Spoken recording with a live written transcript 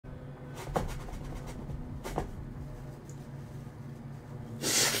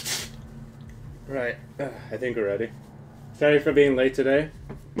Right, I think we're ready. Sorry for being late today.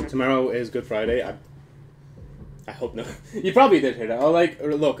 Tomorrow is Good Friday. I hope not. You probably did hear that. Oh, like,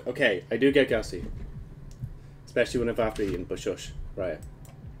 look, okay, I do get gassy. Especially when I've after eating, but shush. Right.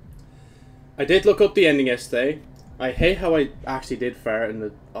 I did look up the ending yesterday. I hate how I actually did fart in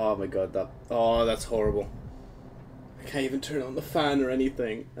the... Oh my god, that's horrible. I can't even turn on the fan or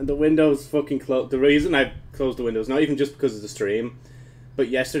anything. And the window's fucking closed. The reason I closed the windows, not even just because of the stream, but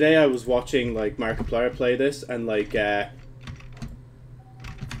yesterday I was watching, like, Markiplier play this, and, like,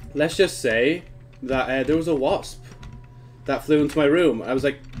 let's just say that there was a wasp that flew into my room. I was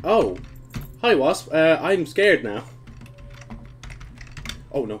like, oh, hi wasp, I'm scared now.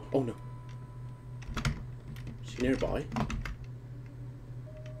 Oh no, oh no. Is she nearby?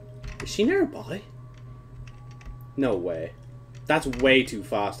 Is she nearby? No way. That's way too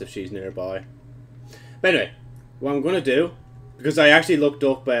fast if she's nearby. But anyway, what I'm going to do, because I actually looked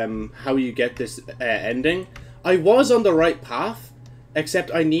up how you get this ending, I was on the right path,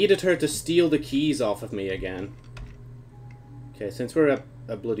 except I needed her to steal the keys off of me again. Okay, since we're at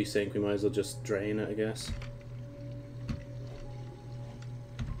a bloody sink, we might as well just drain it, I guess.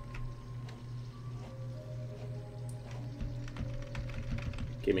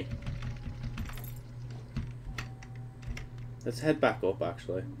 Gimme. Let's head back up,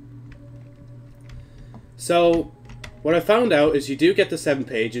 actually. So, what I found out is you do get the 7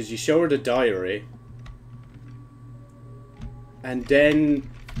 pages, you show her the diary, and then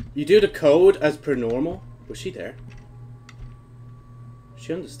you do the code as per normal. Was she there? Is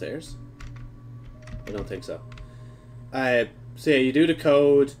she on the stairs? I don't think so. So yeah, you do the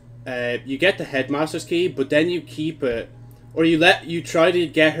code, you get the headmaster's key, but then you keep it, or you try to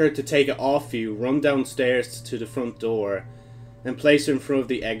get her to take it off you, run downstairs to the front door, and place her in front of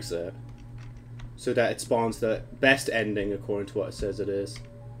the exit, so that it spawns the best ending according to what it says it is.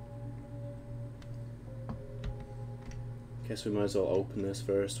 Guess we might as well open this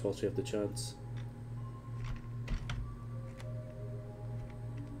first whilst we have the chance.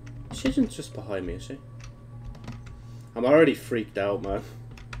 She isn't just behind me, is she? I'm already freaked out, man.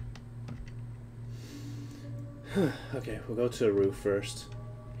 Okay, we'll go to the roof first.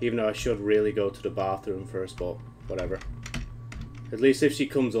 Even though I should really go to the bathroom first, but whatever. At least if she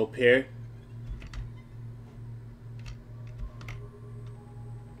comes up here.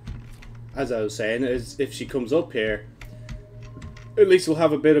 As I was saying, is if she comes up here, at least we'll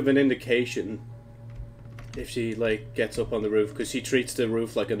have a bit of an indication if she, like, gets up on the roof, because she treats the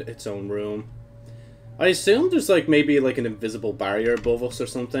roof like its own room. I assume there's, like, maybe, like, an invisible barrier above us or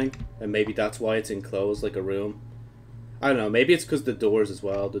something, and maybe that's why it's enclosed like a room. I don't know, maybe it's because the doors as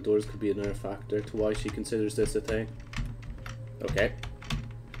well. The doors could be another factor to why she considers this a thing. Okay.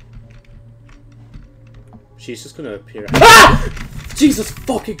 She's just gonna appear. Ah! Jesus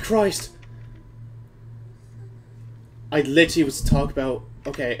fucking Christ! I literally was talking about...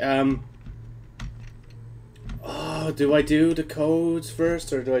 Okay, oh, do I do the codes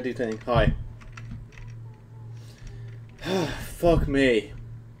first, or do I do thing? Hi. Fuck me.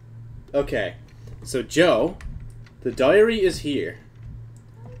 Okay. So, Joe, the diary is here.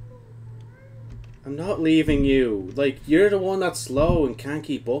 I'm not leaving you. Like, you're the one that's slow and can't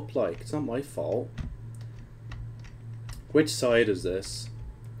keep up, like. It's not my fault. Which side is this?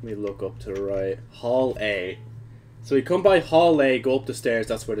 Let me look up to the right. Hall A. So we come by Hall A, go up the stairs,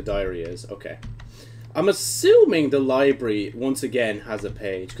 that's where the diary is. Okay. I'm assuming the library, once again, has a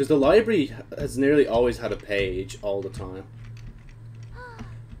page. Because the library has nearly always had a page all the time.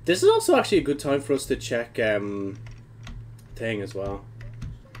 This is also actually a good time for us to check, thing as well.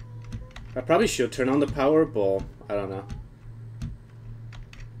 I probably should turn on the power, but I don't know.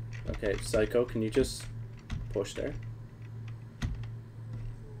 Okay, Saiko, can you just push there?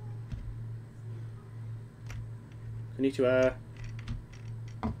 Konnichiwa.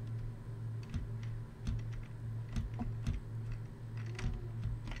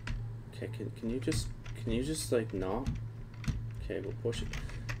 Okay, can you just like not? Okay, we'll push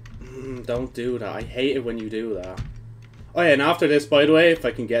it. Don't do that. I hate it when you do that. Oh yeah, and after this, by the way, if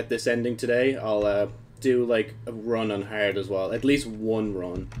I can get this ending today, I'll do like a run on hard as well. At least one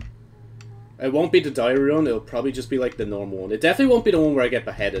run. It won't be the diary run, it'll probably just be like the normal one. It definitely won't be the one where I get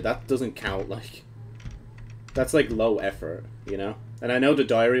beheaded. That doesn't count, like. That's like low effort, you know? And I know the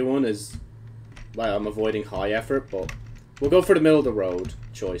diary one is, well, I'm avoiding high effort, but we'll go for the middle of the road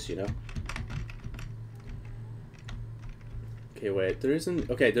choice, you know? Okay, wait, there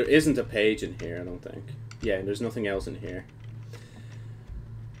isn't a page in here, I don't think. Yeah, and there's nothing else in here.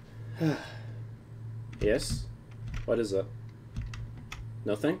 Yes? What is it?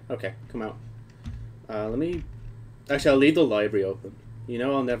 Nothing? Okay, come out. Let me... Actually, I'll leave the library open. You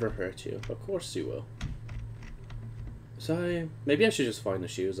know I'll never hurt you. Of course you will. So maybe I should just find the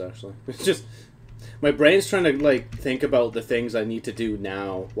shoes, actually. It's just... My brain's trying to, like, think about the things I need to do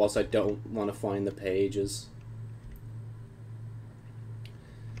now, whilst I don't want to find the pages.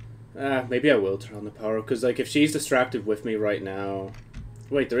 Maybe I will turn on the power, because, like, if she's distracted with me right now...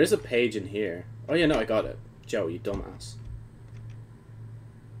 Wait, there is a page in here. Oh, yeah, no, I got it. Joe, you dumbass.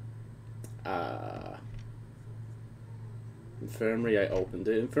 Infirmary, I opened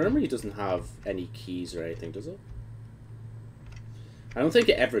it. Infirmary doesn't have any keys or anything, does it? I don't think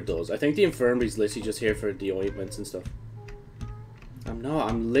it ever does. I think the infirmary's literally just here for the ointments and stuff. I'm not.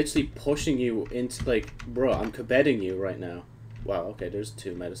 I'm literally pushing you into, like, bro, I'm cabetting you right now. Wow, okay, there's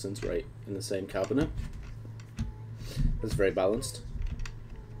 2 medicines right in the same cabinet. That's very balanced.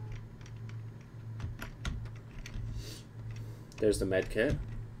 There's the med kit.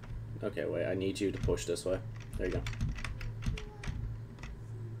 Okay, wait, I need you to push this way. There you go.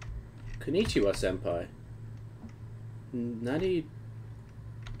 Konnichiwa, senpai. Nani...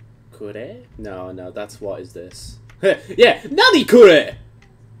 Kure? No, no, that's what is this. Yeah, Nani Kure!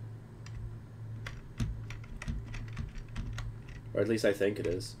 Or at least I think it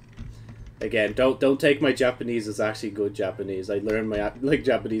is. Again, don't take my Japanese as actually good Japanese. I learned my like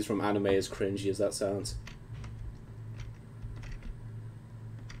Japanese from anime, as cringy as that sounds.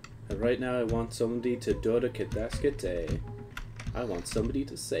 And right now I want somebody to dora kitaskete. I want somebody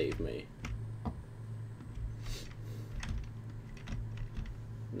to save me.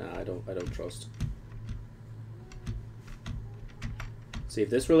 Nah, I don't trust. See, if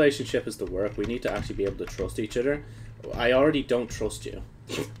this relationship is to work, we need to actually be able to trust each other. I already don't trust you.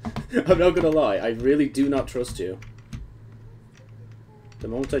 I'm not gonna lie, I really do not trust you. The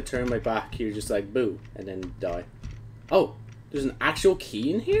moment I turn my back, you're just like, boo, and then die. Oh, there's an actual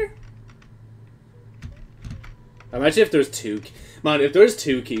key in here? Imagine if there's 2... Man, if there's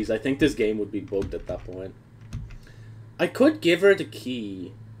 2 keys, I think this game would be bugged at that point. I could give her the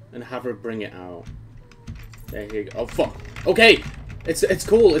key and have her bring it out. There you go. Oh, fuck. Okay! It's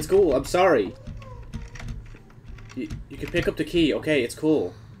cool, it's cool, I'm sorry. You can pick up the key, okay, it's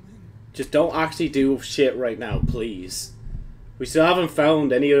cool. Just don't actually do shit right now, please. We still haven't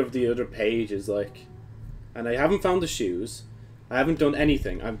found any of the other pages, like... And I haven't found the shoes. I haven't done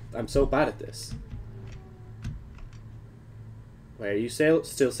anything. I'm so bad at this. Wait, are you still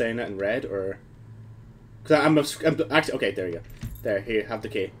saying that in red, or... Cause I'm actually... Okay, there you go. There, here, have the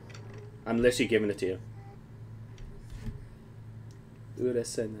key. I'm literally giving it to you.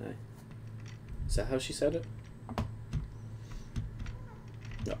 Urasenai. Is that how she said it?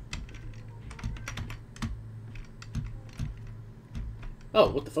 No. Oh,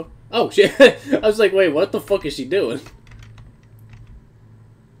 what the fuck? Oh, shit. I was like, wait, what the fuck is she doing?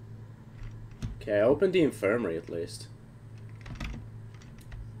 Okay, I opened the infirmary at least.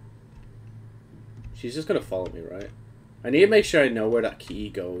 She's just gonna follow me, right? I need to make sure I know where that key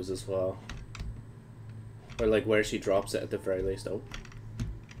goes as well. Or like where she drops it at the very least. Oh.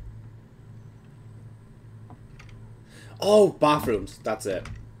 Oh, bathrooms. That's it.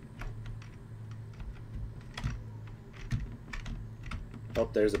 Oh,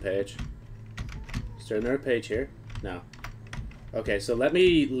 there's a page. Is there another page here? No. Okay, so let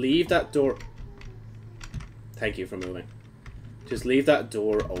me leave that door... Thank you for moving. Just leave that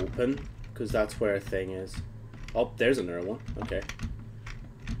door open, because that's where a thing is. Oh, there's another one. Okay.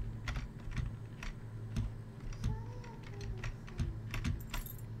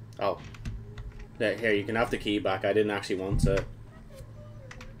 Oh. Here, you can have the key back. I didn't actually want to...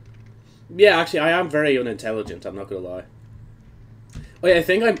 Yeah, actually, I am very unintelligent. I'm not gonna lie. Wait, I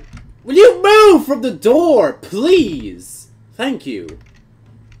think I'm... Will you move from the door, please? Thank you.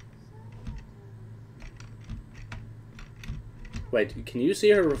 Wait, can you see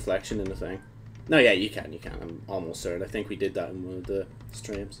her reflection in the thing? No, yeah, you can, I'm almost certain. I think we did that in one of the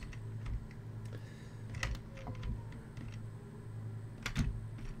streams.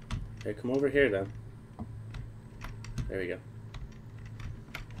 Okay, come over here then. There we go.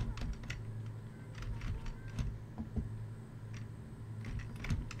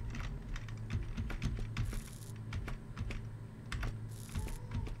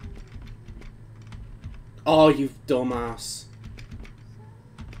 Oh, you dumbass.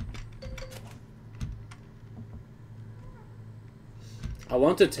 I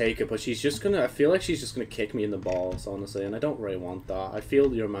want to take it, but she's just gonna... I feel like she's just gonna kick me in the balls, honestly, and I don't really want that. I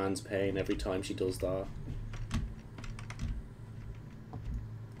feel your man's pain every time she does that.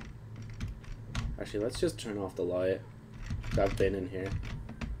 Actually, let's just turn off the light. I've been in here.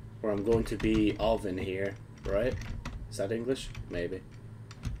 Or I'm going to be of in here, right? Is that English? Maybe.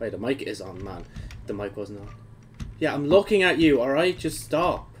 Wait, the mic is on, man. The mic wasn't on. Yeah, I'm looking at you, alright? Just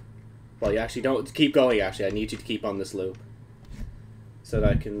stop. Well, you actually don't. Keep going, actually. I need you to keep on this loop. So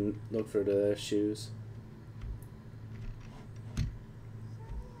that I can look for the shoes.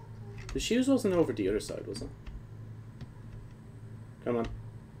 The shoes wasn't over the other side, was it? Come on.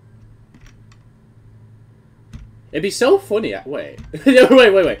 It'd be so funny. Wait.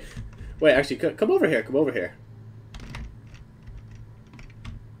 Wait. Wait, actually, come over here. Come over here.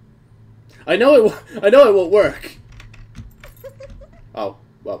 I know it won't work. Oh,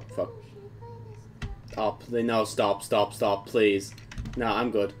 well, fuck. Oh, no, stop, please. No,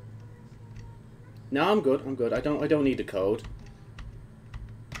 I'm good. No, I'm good. I don't need the code.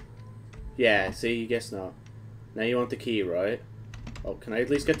 Yeah, see, you guess not. Now you want the key, right? Oh, can I at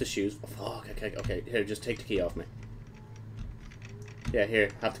least get the shoes? Oh, fuck, okay. Here, just take the key off me. Yeah, here,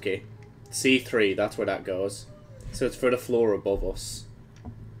 have the key. C3, that's where that goes. So it's for the floor above us.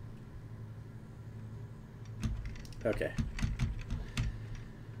 Okay.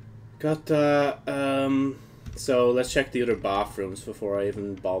 Got that, so let's check the other bathrooms before I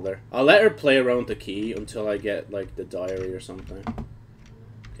even bother. I'll let her play around the key until I get, like, the diary or something.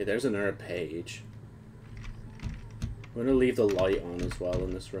 Okay, there's another page. I'm gonna leave the light on as well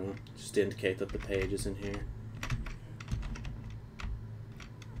in this room, just to indicate that the page is in here.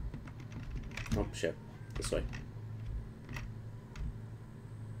 Oh, shit. This way.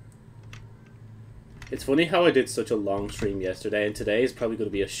 It's funny how I did such a long stream yesterday, and today is probably going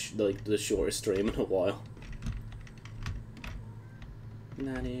to be like the shortest stream in a while.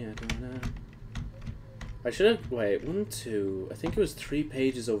 I should have... Wait, 1, 2... I think it was 3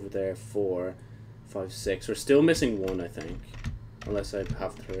 pages over there. 4, 5, 6. We're still missing 1, I think. Unless I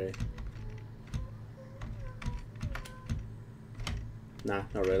have 3. Nah,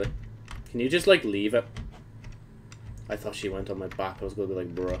 not really. Can you just, like, leave it? I thought she went on my back. I was going to be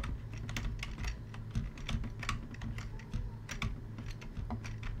like, bruh.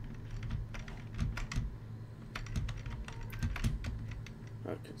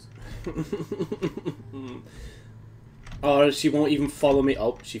 Oh, she won't even follow me.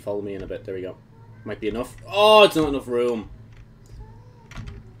 Oh, she followed me in a bit. There we go. Might be enough. Oh, it's not enough room.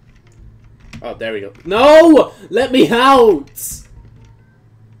 Oh, there we go. No! Let me out!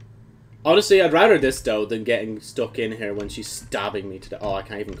 Honestly, I'd rather this, though, than getting stuck in here when she's stabbing me to the... Oh, I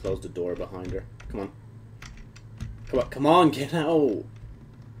can't even close the door behind her. Come on. Come on, get out.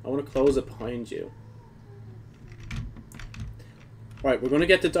 I want to close it behind you. Right, we're going to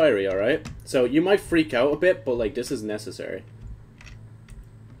get the diary, alright? So, you might freak out a bit, but, like, this is necessary.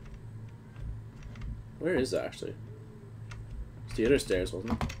 Where is it, actually? It's the other stairs,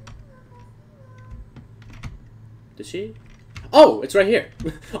 wasn't it? Did she? Oh, it's right here!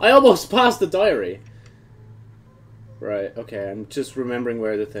 I almost passed the diary! Right, okay, I'm just remembering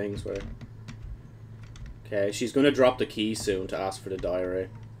where the things were. Okay, she's going to drop the key soon to ask for the diary.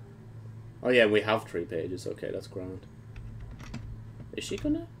 Oh yeah, we have 3 pages. Okay, that's grand. Is she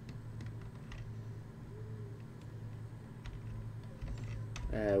gonna?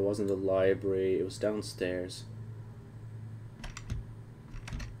 It wasn't the library. It was downstairs.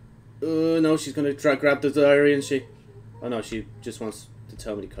 No, she's gonna try grab the diary, and she... Oh no, she just wants to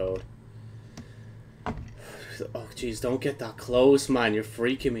tell me the code. Oh jeez, don't get that close, man. You're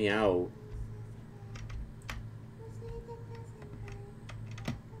freaking me out.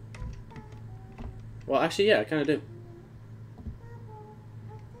 Well, actually, yeah, I kind of do.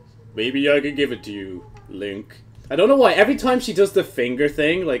 Maybe I could give it to you, Link. I don't know why. Every time she does the finger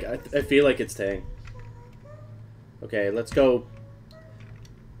thing, like, I feel like it's Tang. Okay, let's go.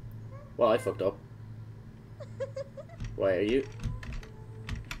 Well, I fucked up. Why are you?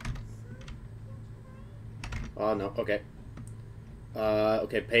 Oh, no. Okay.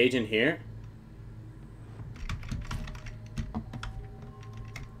 Okay, page in here.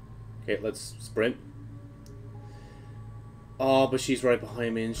 Okay, let's sprint. Oh, but she's right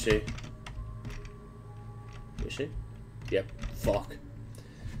behind me, isn't she? Is she? Yep. Fuck.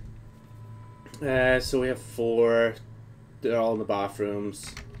 So we have 4. They're all in the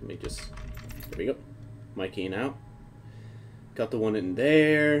bathrooms. Let me just... There we go. My key now. Got the one in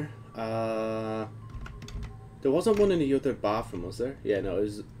there. There wasn't one in the other bathroom, was there? Yeah, no, it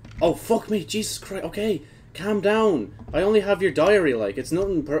was... Oh, fuck me! Jesus Christ! Okay, calm down! I only have your diary, like, it's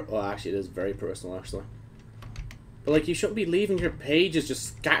nothing well, actually, it is very personal, actually. But, like, you shouldn't be leaving your pages just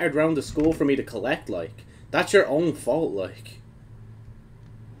scattered around the school for me to collect, like. That's your own fault, like.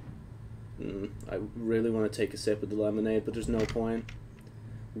 I really want to take a sip of the lemonade, but there's no point.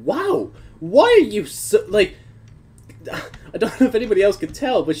 Wow! Why are you so... Like... I don't know if anybody else can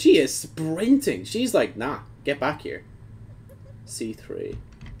tell, but she is sprinting. She's like, nah, get back here. C3.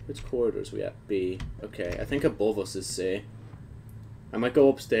 Which corridors we at? B. Okay, I think above us is C. I might go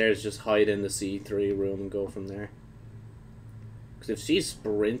upstairs, just hide in the C3 room and go from there. Because if she's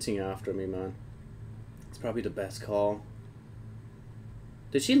sprinting after me, man, it's probably the best call.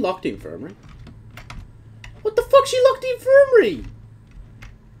 Did she lock the infirmary? What the fuck? She locked the infirmary!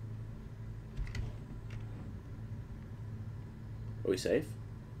 Are we safe?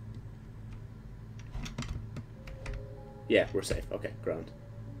 Yeah, we're safe. Okay, ground.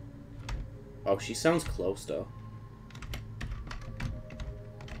 Oh, she sounds close, though.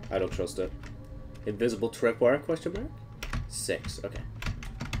 I don't trust it. Invisible tripwire, question mark? 6, okay.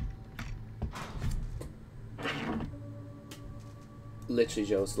 Literally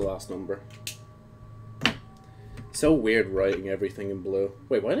just the last number. So weird writing everything in blue.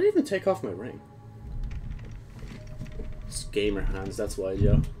 Wait, why did I even take off my ring? It's gamer hands, that's why,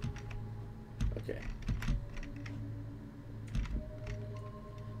 Joe. Okay.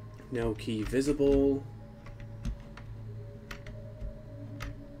 No key visible.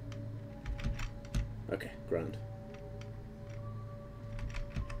 Okay, grand.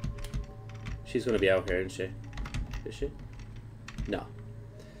 She's gonna be out here, isn't she? Is she? No.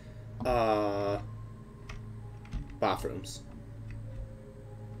 Bathrooms.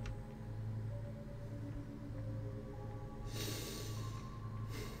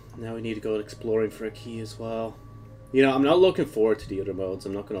 Now we need to go exploring for a key as well. You know, I'm not looking forward to the other modes,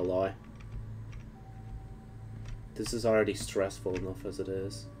 I'm not gonna lie. This is already stressful enough as it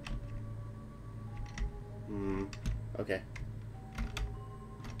is. Okay.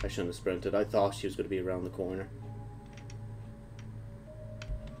 I shouldn't have sprinted. I thought she was going to be around the corner.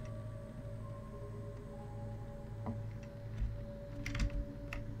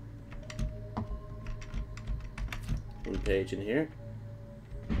 One page in here.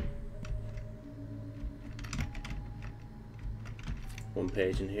 One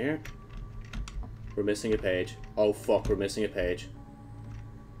page in here. We're missing a page. Oh fuck, we're missing a page.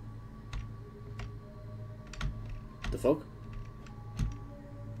 The fuck?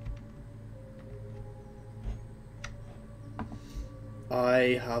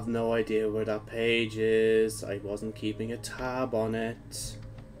 I have no idea where that page is. I wasn't keeping a tab on it.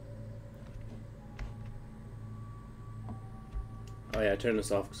 Oh yeah, turn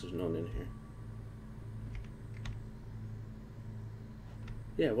this off because there's none in here.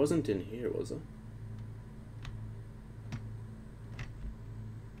 Yeah, it wasn't in here, was it?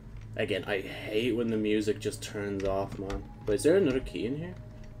 Again, I hate when the music just turns off, man. But is there another key in here?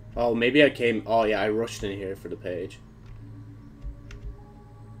 Oh, maybe I came... Oh yeah, I rushed in here for the page.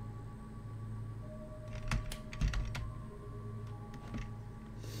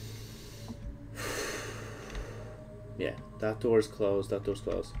 Yeah, that door's closed, that door's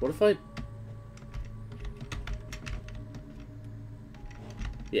closed. What if I...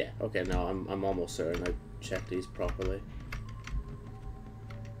 Yeah, okay, no, I'm almost certain I checked these properly.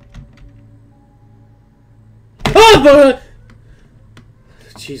 Oh,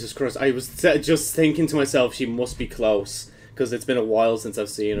 Jesus Christ, I was just thinking to myself, she must be close. Because it's been a while since I've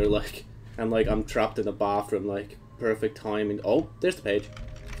seen her, like... And, like, I'm trapped in a bathroom, like, perfect timing. Oh, there's the page.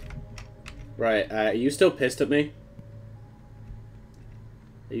 Right, are you still pissed at me?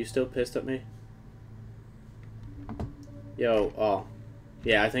 Are you still pissed at me? Yo, oh.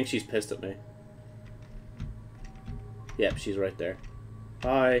 Yeah, I think she's pissed at me. Yep, she's right there.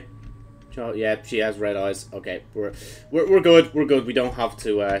 Hi. Oh, yeah, she has red eyes. Okay, we're good. We're good. We don't have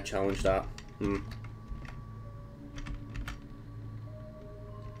to challenge that.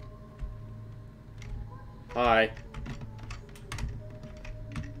 Hi.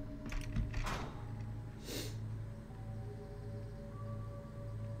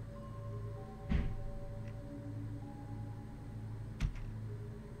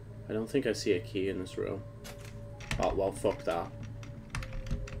 I don't think I see a key in this room. Oh, well, fuck that.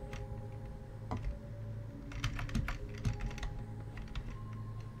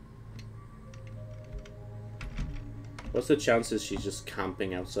 What's the chances she's just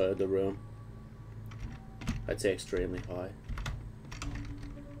camping outside the room? I'd say extremely high.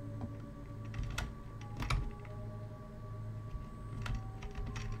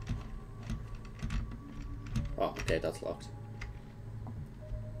 Oh, okay, that's locked.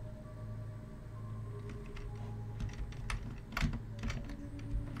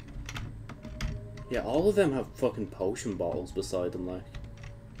 Yeah, all of them have fucking potion bottles beside them, like.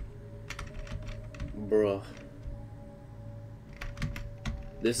 Bruh.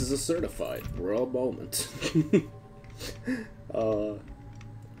 This is a certified bruh moment.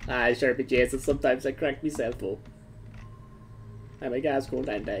 Sharpie Jason, sometimes I crack myself up. Hey, my gas going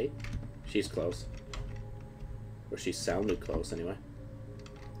down day. She's close. Or she sounded close, anyway.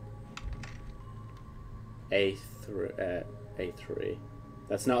 A3. A3.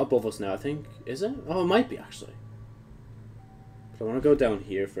 That's not above us now, I think. Is it? Oh, it might be, actually. But I want to go down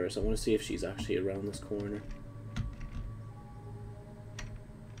here first. I want to see if she's actually around this corner.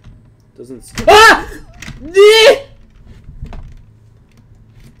 Doesn't... Ah!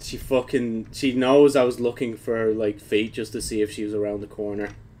 She knows I was looking for her, like, feet just to see if she was around the corner.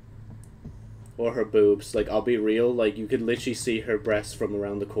 Or her boobs. Like, I'll be real, like, you could literally see her breasts from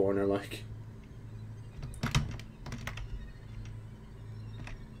around the corner, like.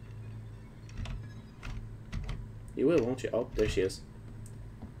 You will, won't you? Oh, there she is.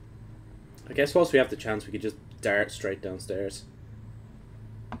 I guess whilst we have the chance, we could just dart straight downstairs.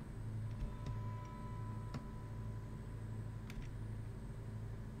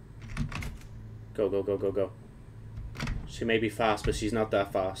 Go, go, go, go, go. She may be fast, but she's not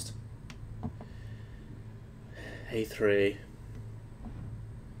that fast. A3.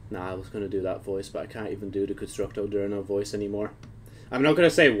 Nah, I was going to do that voice, but I can't even do the Constructo Durno voice anymore. I'm not going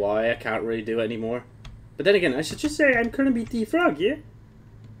to say why I can't really do it anymore. But then again, I should just say I'm Kermit the Frog, yeah?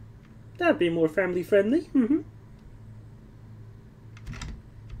 That'd be more family friendly.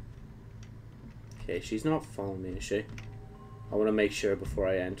 Okay, she's not following me, is she? I want to make sure before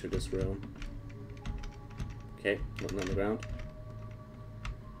I enter this room. Okay, nothing on the ground.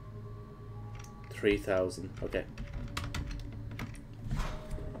 3,000. Okay.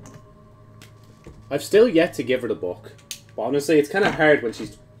 I've still yet to give her the book. But honestly, it's kind of hard when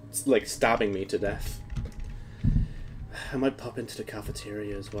she's, like, stabbing me to death. I might pop into the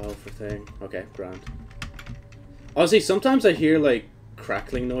cafeteria as well for thing. Okay, grand. Honestly, sometimes I hear, like,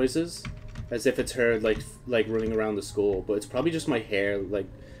 crackling noises. As if it's her, like running around the school. But it's probably just my hair, like,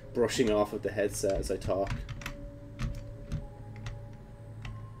 brushing off of the headset as I talk.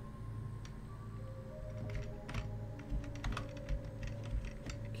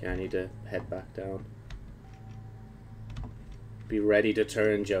 Okay, I need to head back down. Be ready to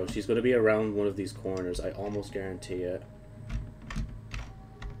turn, Joe. She's going to be around one of these corners. I almost guarantee it.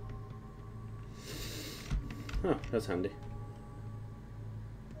 Huh, that's handy.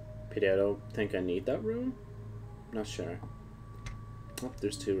 Pity I don't think I need that room. Not sure. Oh,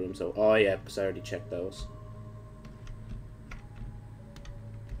 there's 2 rooms though. Oh yeah, because I already checked those.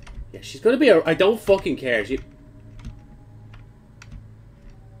 Yeah, she's going to be I don't fucking care.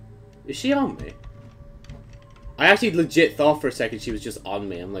 Is she on me? I actually legit thought for a second she was just on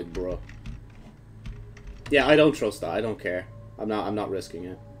me. I'm like, bro. Yeah, I don't trust that. I don't care. I'm not risking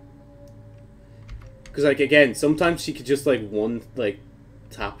it. Because, like, again, sometimes she could just, like,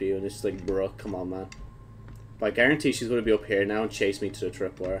 tap you and it's just like, bro, come on, man. But I guarantee she's going to be up here now and chase me to the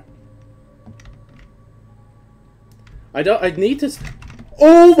tripwire. I need to...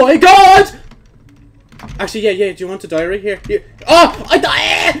 Oh my god! Actually, yeah, do you want a diary? Here. Oh! I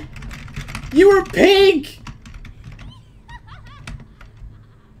died! You were pink!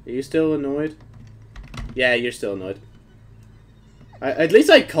 Are you still annoyed? Yeah, you're still annoyed. At least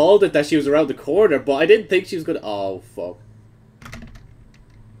I called it that she was around the corner, but I didn't think she was gonna... Oh, fuck.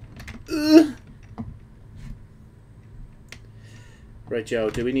 Ugh. Right, Joe,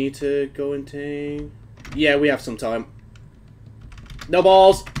 do we need to go and ting? Yeah, we have some time. No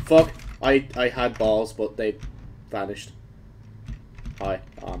balls! Fuck. I had balls, but they vanished. Hi.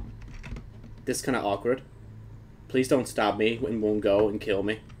 This is kind of awkward. Please don't stab me in one go and kill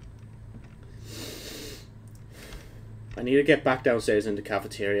me. I need to get back downstairs in the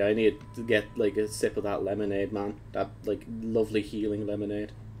cafeteria. I need to get, like, a sip of that lemonade, man. That, like, lovely healing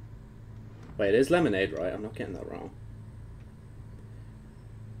lemonade. Wait, it is lemonade, right? I'm not getting that wrong.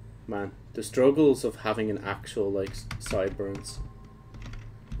 Man, the struggles of having an actual, like, sideburns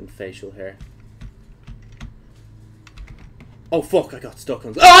and facial hair. Oh, fuck, I got stuck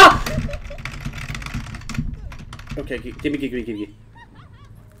on... Ah! Okay, give me.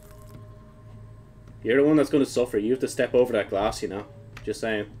 You're the one that's going to suffer. You have to step over that glass, you know. Just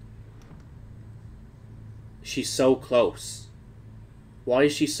saying. She's so close. Why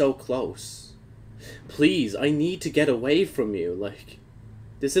is she so close? Please, I need to get away from you. Like,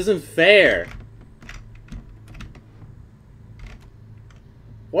 this isn't fair.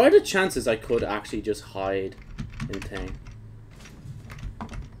 What are the chances I could actually just hide in thing?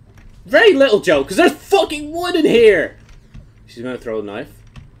 Very little, Joe, because there's fucking wood in here! She's going to throw a knife.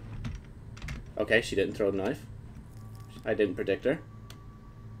 Okay, she didn't throw the knife. I didn't predict her.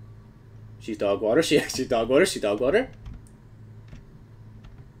 She's dog water. She's dog water.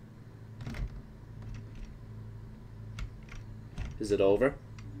 Is it over?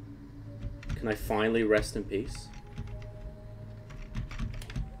 Can I finally rest in peace?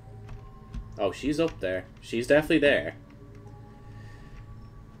 Oh, she's up there. She's definitely there.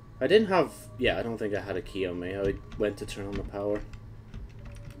 I didn't have... Yeah, I don't think I had a key on me. I went to turn on the power.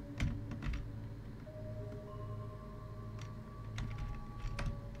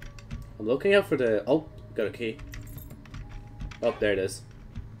 I'm looking out for the... Oh, got a key. Oh, there it is.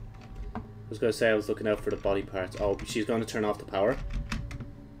 I was going to say I was looking out for the body parts. Oh, she's going to turn off the power.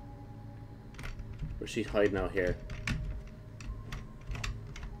 Or she's hiding out here.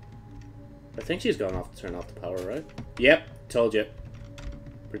 I think she's going off to turn off the power, right? Yep, told you.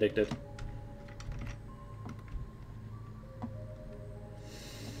 Predicted.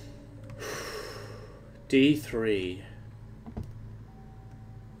 D3.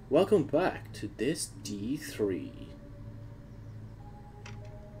 Welcome back to this D3.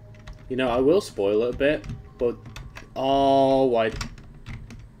 You know, I will spoil it a bit, but... Oh, why...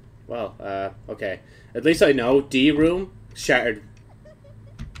 Well, okay. At least I know D room shattered.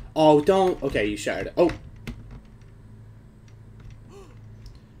 Oh, don't... Okay, you shattered it. Oh!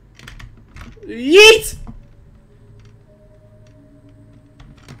 Yeet!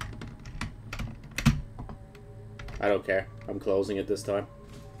 I don't care. I'm closing it this time.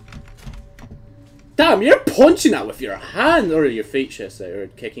 Damn, you're punching that with your hand! Or your feet, should I say. Or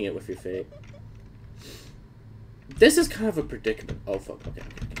kicking it with your feet. This is kind of a predicament. Oh, fuck. Okay,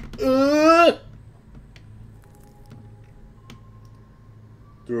 okay.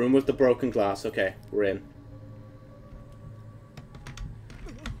 The room with the broken glass. Okay, we're in.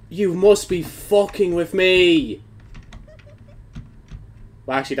 You must be fucking with me!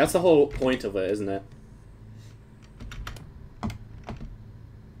 Well, actually, that's the whole point of it, isn't it?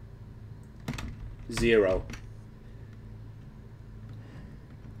 Zero.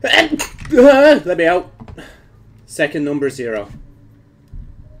 Let me out. Second number 0.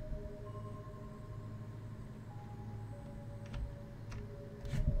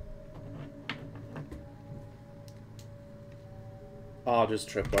 Oh, just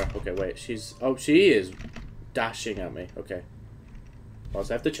tripwire. Okay, wait. She's... Oh, she is dashing at me. Okay.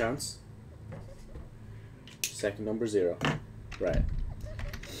 Also have the chance. Second number 0. Right.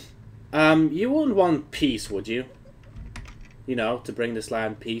 You wouldn't want peace, would you? You know, to bring this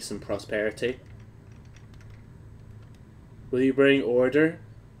land peace and prosperity. Will you bring order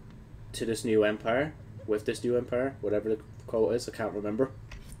to this new empire? With this new empire? Whatever the quote is, I can't remember.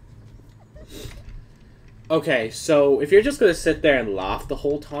 Okay, so if you're just going to sit there and laugh the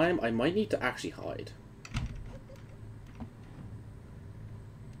whole time, I might need to actually hide.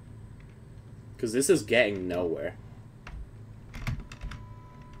 Because this is getting nowhere.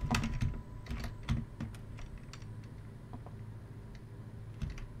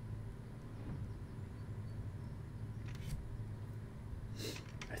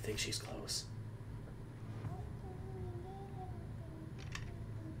 I think she's close.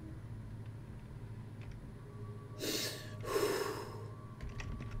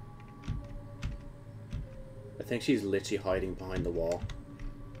 I think she's literally hiding behind the wall.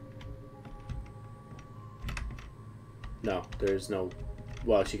 No, there's no...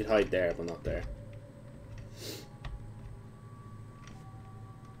 Well, she could hide there, but not there.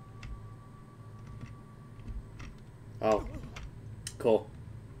 Oh. Cool.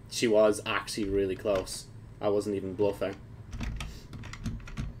 She was actually really close. I wasn't even bluffing.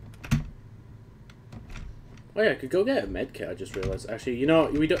 Oh yeah, I could go get a medkit, I just realized. Actually, you know,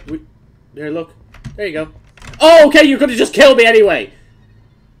 we don't... Here, look. There you go. Oh, okay, you're gonna just kill me anyway!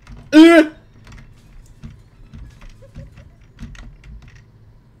 No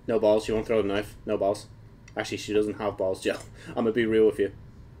balls, you won't throw a knife. No balls. Actually, she doesn't have balls, Joe. I'm gonna be real with you.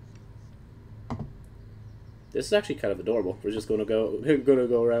 This is actually kind of adorable. We're just gonna go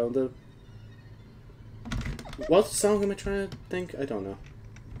around the... What song am I trying to think? I don't know.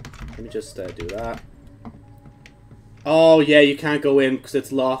 Let me just do that. Oh, yeah, you can't go in because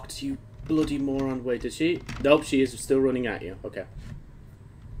it's locked. You bloody moron. Wait, did she? Nope, she is still running at you. Okay.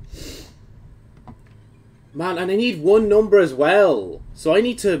 Man, and I need one number as well. So I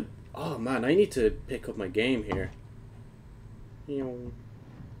need to... Oh, man, I need to pick up my game here.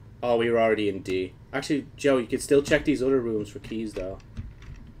 Oh, we were already in D. Actually, Joe, you could still check these other rooms for keys, though.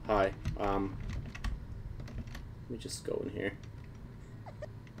 Hi. Let me just go in here.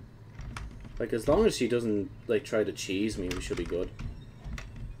 Like, as long as she doesn't, like, try to cheese me, we should be good.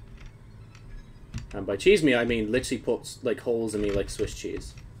 And by cheese me, I mean literally puts, like, holes in me like Swiss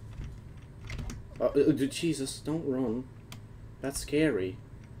cheese. Jesus, don't run. That's scary.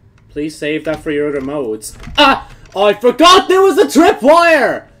 Please save that for your other modes. Ah! Oh, I forgot there was a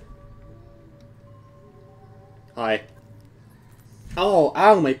tripwire! Hi. Oh,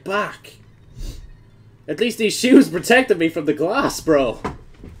 ow, my back. At least these shoes protected me from the glass, bro.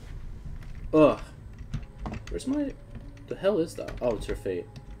 Ugh. Where's my... The hell is that? Oh, it's her feet.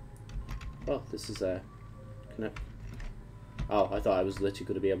 Oh, this is a... Oh, I thought I was literally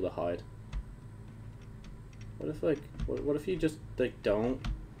going to be able to hide. What if, like... What if you just, like, don't?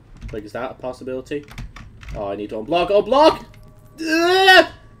 Like, is that a possibility? Oh, I need to unblock. Oh, block!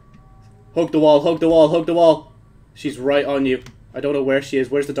 Hug the wall, hug the wall, hug the wall. She's right on you. I don't know where she is.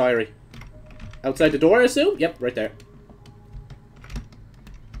 Where's the diary? Outside the door, I assume? Yep, right there.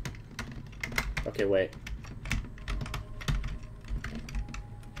 Okay, wait.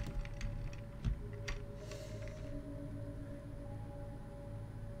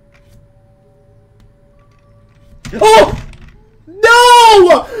 Oh!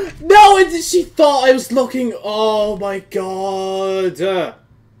 No! No, and she thought I was looking. Oh my god.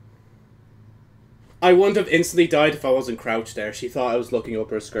 I wouldn't have instantly died if I wasn't crouched there. She thought I was looking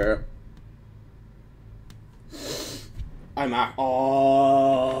up her skirt. I'm at.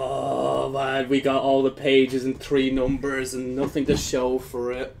 Oh man, we got all the pages and 3 numbers and nothing to show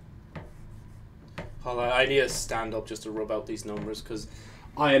for it. Hold on, I need to stand up just to rub out these numbers because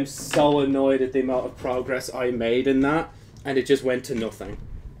I am so annoyed at the amount of progress I made in that, and it just went to nothing.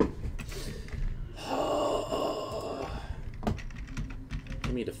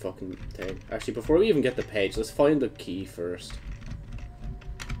 Give me the fucking thing. Actually, before we even get the page, let's find the key first.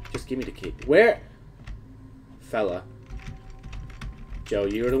 Just give me the key. Where? Fella. Joe,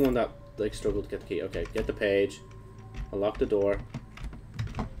 you're the one that, like, struggled to get the key. Okay, get the page. Unlock the door.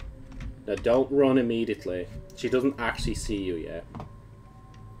 Now, don't run immediately. She doesn't actually see you yet.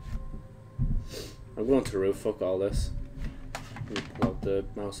 I'm going to the roof. Fuck all this. Let me pull out the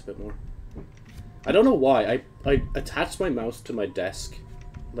mouse a bit more. I don't know why. I attached my mouse to my desk.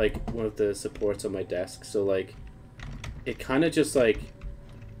 Like, one of the supports on my desk. So, like, it kind of just, like...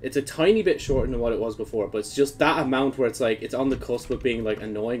 It's a tiny bit shorter than what it was before. But it's just that amount where it's, like, it's on the cusp of being, like,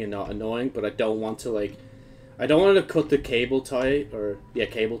 annoying and not annoying. But I don't want to, like... I don't want to cut the cable tie. Or, yeah,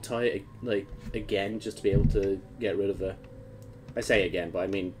 cable tie, like, again. Just to be able to get rid of it. I say again, but I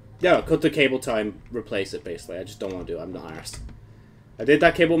mean... Yeah, cut the cable tie and replace it, basically. I just don't want to do it. I'm not arsed. I did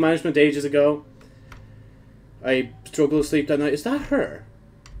that cable management ages ago. I struggle to sleep that night. Is that her?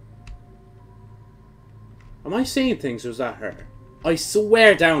 Am I seeing things or is that her? I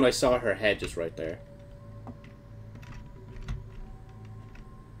swear down I saw her head just right there.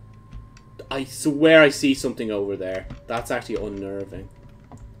 I swear I see something over there. That's actually unnerving.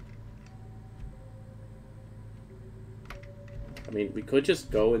 I mean, we could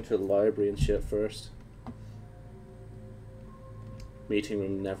just go into the library and shit first. Meeting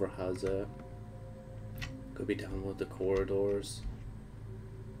room never has a... Could be down one of the corridors.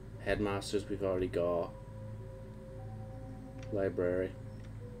 Headmasters we've already got. Library.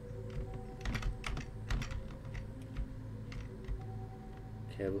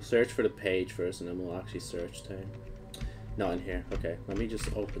 Okay, we'll search for the page first and then we'll actually search time. Not in here. Okay, let me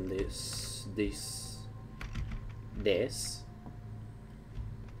just open this.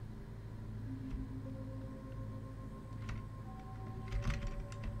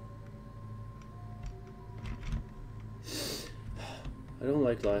 I don't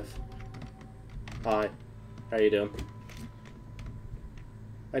like life. Hi. How you doing?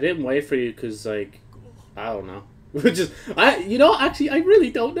 I didn't wait for you because, like, I don't know. You know, actually, I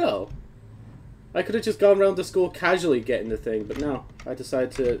really don't know. I could have just gone around the school casually getting the thing, but no. I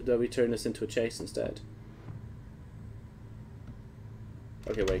decided that we turn this into a chase instead.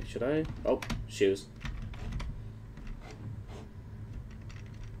 Okay, wait, should I? Oh, shoes.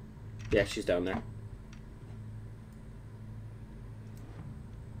 Yeah, she's down there.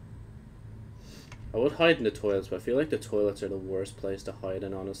 I would hide in the toilets, but I feel like the toilets are the worst place to hide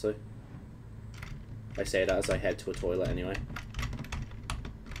in, honestly. I say that as I head to a toilet anyway.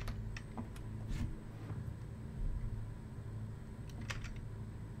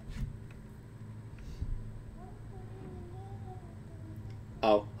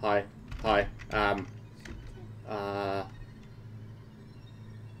 Oh, hi. Hi.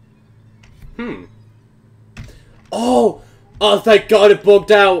 Oh! Oh, thank God it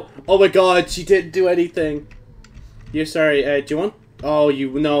bugged out! Oh my God, she didn't do anything. You're sorry, do you want... Oh,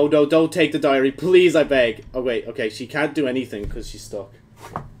 no, don't take the diary. Please, I beg. Oh, wait, okay, she can't do anything because she's stuck.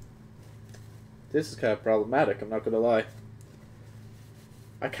 This is kind of problematic, I'm not gonna lie.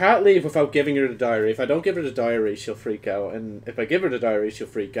 I can't leave without giving her the diary. If I don't give her the diary, she'll freak out. And if I give her the diary, she'll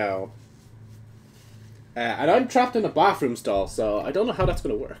freak out. And I'm trapped in a bathroom stall, so I don't know how that's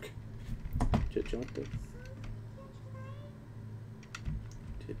gonna work.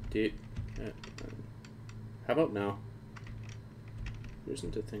 How about now? There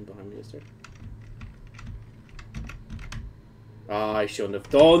isn't a thing behind me, is there? Oh, I shouldn't have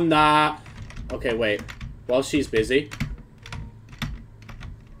done that. Okay, wait. While she's busy.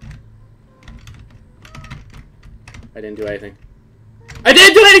 I didn't do anything. I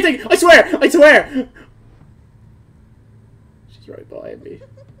didn't do anything! I swear! I swear! She's right behind me.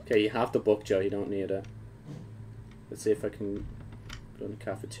 Okay, you have the book, Joe. You don't need it. Let's see if I can go in the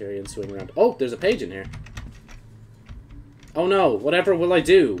cafeteria and swing around. Oh, there's a page in here. Oh no, whatever will I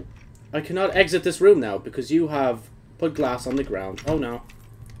do? I cannot exit this room now because you have put glass on the ground. Oh no.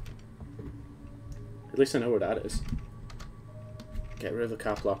 At least I know where that is. Get rid of the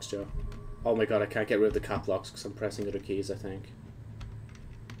cap locks, Joe. Oh my god, I can't get rid of the cap locks because I'm pressing other keys, I think.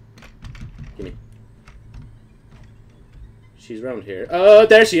 Gimme. She's around here. Oh,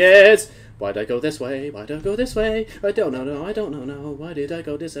 there she is! Why'd I go this way? Why'd I go this way? I don't know, no, I don't know, no. Why did I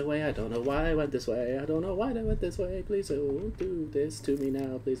go this way? I don't know why I went this way. I don't know why I went this way. Please don't do this to me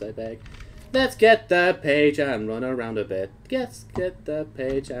now, please, I beg. Let's get the page and run around a bit. Let's get the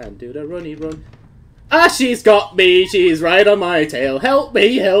page and do the runny run. Ah, she's got me! She's right on my tail. Help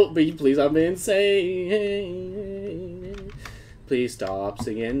me, please, I'm insane. Please stop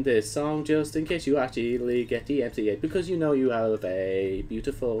singing this song just in case you actually get the MC8 because you know you have a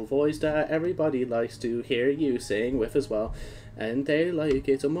beautiful voice that everybody likes to hear you sing with as well. And they like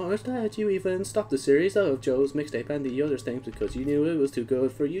it so much that you even stopped the series of Joe's mixtape and the other things because you knew it was too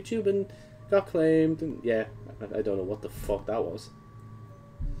good for YouTube and got claimed. And yeah, I don't know what the fuck that was.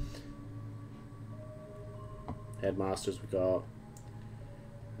 Headmasters we got.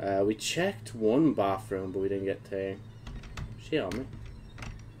 We checked one bathroom but we didn't get to. She on me.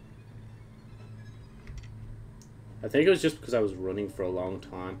 I think it was just because I was running for a long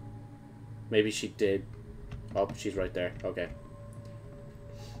time. Maybe she did. Oh, she's right there. Okay.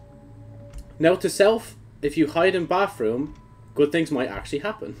 Note to self, if you hide in bathroom, good things might actually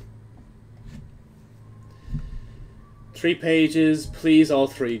happen. 3 pages. Please, all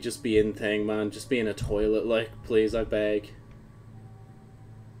 3 just be in thing, man. Just be in a toilet, like, please, I beg.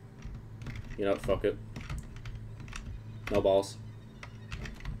 You know, fuck it. No balls.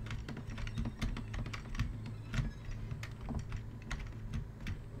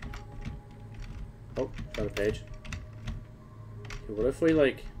 Oh, found a page. Okay, what if we,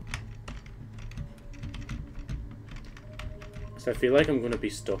 like... Because I feel like I'm going to be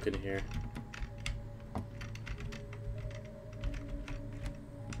stuck in here.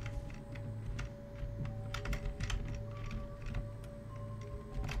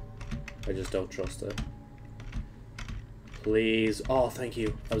 I just don't trust it. Please. Oh, thank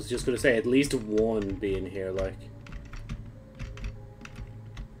you. I was just going to say, at least one be in here, like.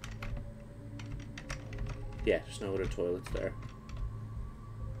 Yeah, there's no other toilets there.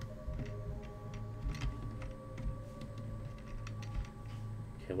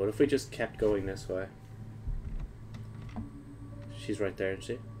 Okay, what if we just kept going this way? She's right there, isn't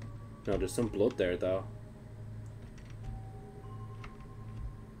she? No, there's some blood there, though.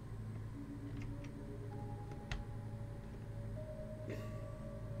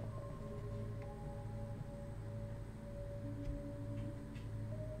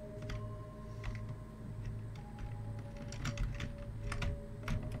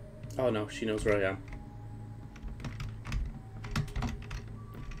 Oh no, she knows where I am.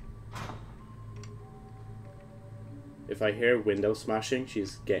 If I hear window smashing,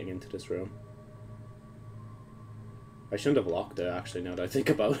 she's getting into this room. I shouldn't have locked it, actually, now that I think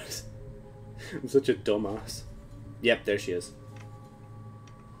about it. I'm such a dumbass. Yep, there she is.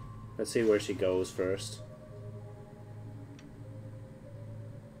 Let's see where she goes first.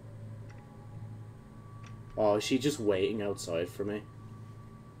 Oh, is she just waiting outside for me?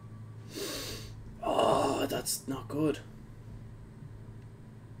 Oh, that's not good.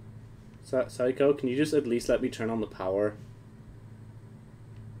 Saiko, can you just at least let me turn on the power?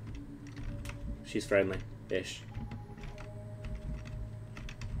 She's friendly-ish.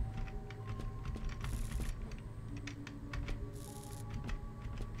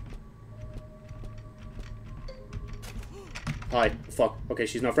 Hi. Fuck. Okay,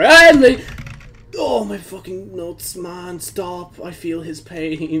 she's not friendly! Oh, my fucking nuts, man. Stop. I feel his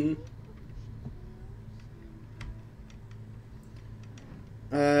pain.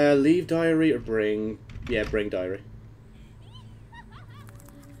 Leave diary or bring... Yeah, bring diary.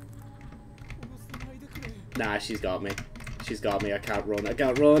 Nah, she's got me. She's got me. I can't run. I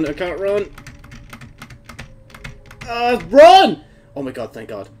can't run. I can't run. Run! Oh my god, thank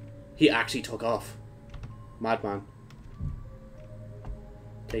god. He actually took off. Madman.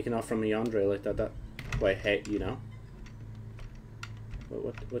 Taking off from a Yandere like that. Wait, hey, you know?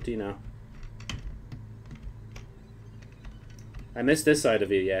 What do you know? I miss this side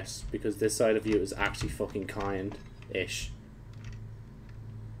of you, yes, because this side of you is actually fucking kind-ish.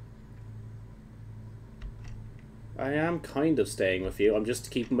 I am kind of staying with you. I'm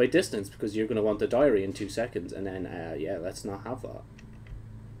just keeping my distance because you're going to want the diary in 2 seconds. And then, yeah, let's not have that.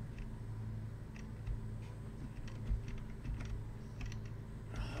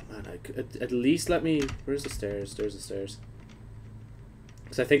 Oh, man, at least let me... Where's the stairs? There's the stairs.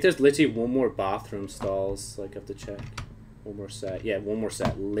 Because I think there's literally one more bathroom stalls. Like, I have to check. One more set. Yeah, one more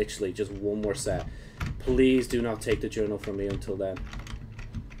set. Literally, just one more set. Please do not take the journal from me until then.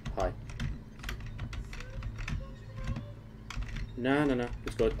 Hi. No, no, no.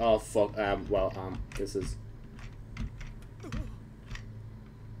 It's good. Oh, fuck. This is...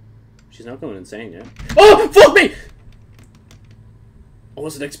 She's not going insane yet. Oh, fuck me! I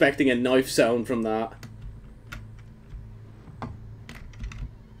wasn't expecting a knife sound from that.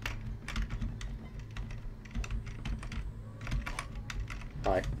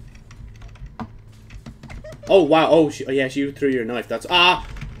 Hi. Oh, wow. Oh, yeah, you threw your knife. That's... Ah!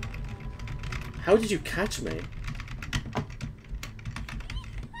 How did you catch me?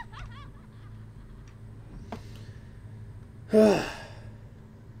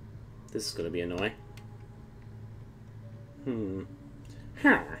 This is gonna be annoying.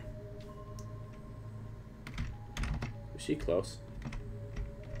 Huh. Is she close?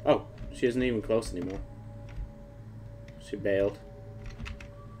 Oh, she isn't even close anymore. She bailed.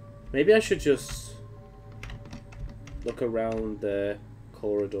 Maybe I should just look around the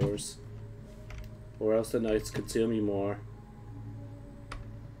corridors, or else the nights consume you more.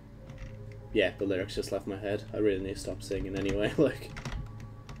 Yeah, the lyrics just left my head. I really need to stop singing anyway. Like,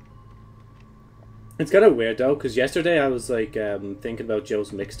 it's kind of weird though, because yesterday I was like thinking about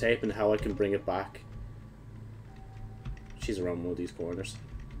Joe's mixtape and how I can bring it back. She's around one of these corners.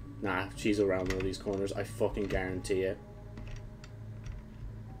 Nah, she's around one of these corners. I fucking guarantee it.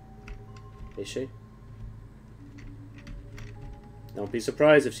 Is she? Don't be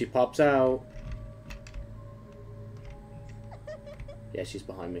surprised if she pops out. Yeah, she's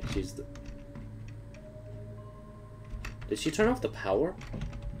behind me. She's the... Did she turn off the power?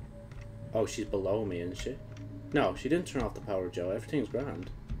 Oh, she's below me, isn't she? No, she didn't turn off the power, Joe. Everything's grand.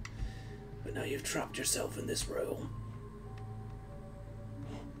 But now you've trapped yourself in this room.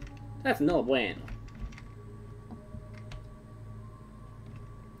 That's no bueno.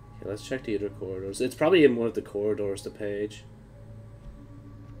 Okay, let's check the other corridors. It's probably in one of the corridors, the page.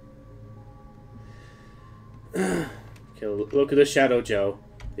 Okay, look at the shadow, Joe.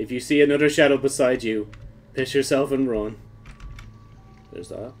 If you see another shadow beside you, piss yourself and run. There's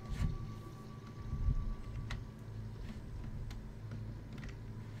that.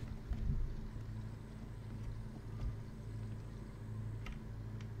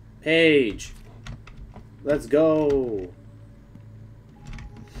 Page! Let's go!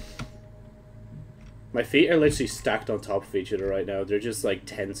 My feet are literally stacked on top of each other right now. They're just like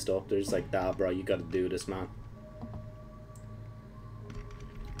tensed up. They're just like, nah, bro, you gotta do this, man.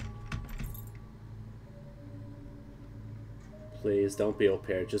 Please, don't be up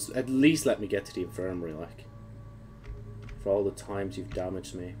here. Just at least let me get to the infirmary, like. For all the times you've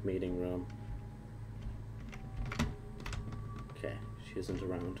damaged me. Meeting room. Okay, she isn't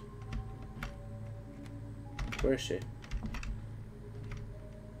around. Where is she?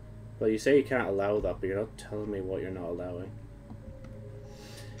 Well, you say you can't allow that, but you're not telling me what you're not allowing.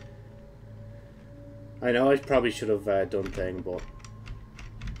 I know I probably should have done thing, but...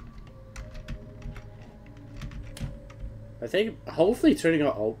 I think, hopefully turning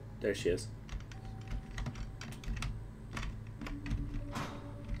out... Oh, there she is.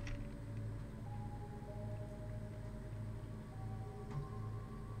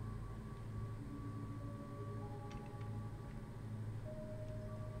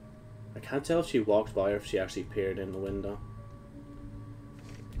 I can't tell if she walked by or if she actually peered in the window.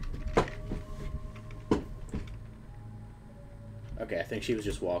 Okay, I think she was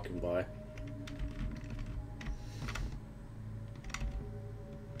just walking by.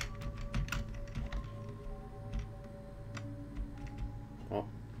 Oh.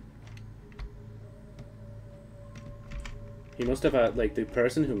 He must have had, like, the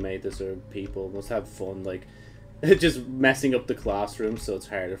person who made this, or people, must have fun, like, just messing up the classroom so it's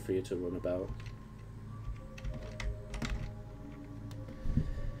harder for you to run about.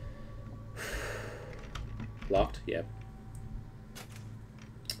 Locked? Yep.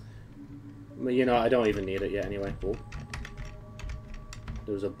 Well, you know, I don't even need it yet anyway. Oh.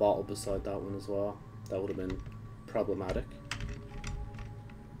 There was a bottle beside that one as well. That would have been problematic.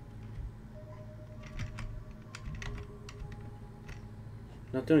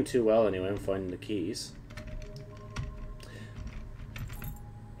 Not doing too well anyway, I'm finding the keys.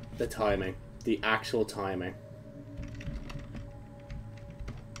 The timing. The actual timing.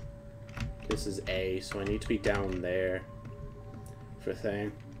 This is A, so I need to be down there for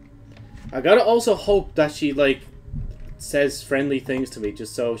thing. I gotta also hope that she, like, says friendly things to me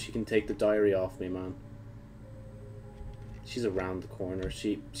just so she can take the diary off me, man. She's around the corner.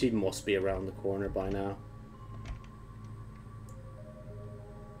 She must be around the corner by now.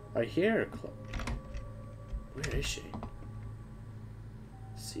 I hear her. Where is she?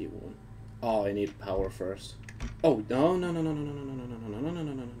 C1. Oh, I need power first. Oh, no, no, no, no, no, no, no, no, no, no, no, no,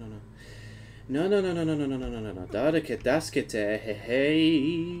 no, no, no, no. No, no, no, no, no, no, no, no, no, no, no.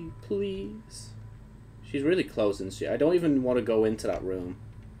 Hey, please. She's really close, isn't she? I don't even want to go into that room.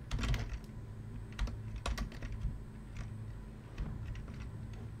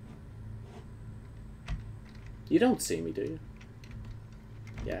 You don't see me, do you?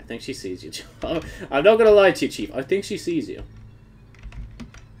 Yeah, I think she sees you. I'm not gonna lie to you, Chief. I think she sees you.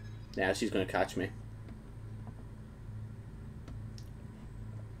 Yeah, she's gonna catch me.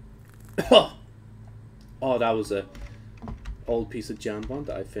 Oh, that was a old piece of jambon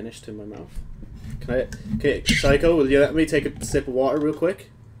that I finished in my mouth. Okay, Saiko, will you let me take a sip of water real quick?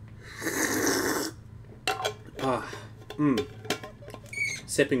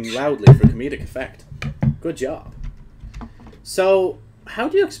 Sipping loudly for comedic effect. Good job. So, how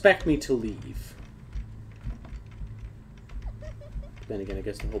do you expect me to leave? Then again, I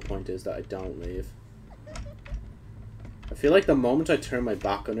guess the whole point is that I don't leave. I feel like the moment I turn my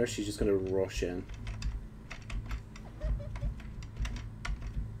back on her, she's just gonna rush in.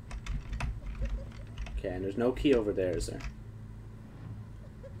 Okay, and there's no key over there, is there?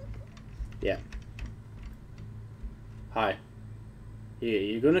 Yeah. Hi. Yeah,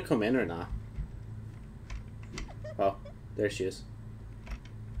 you gonna come in or not? Oh, there she is.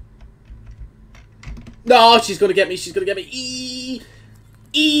 No, she's gonna get me. She's gonna get me.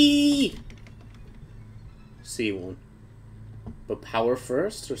 C1. But power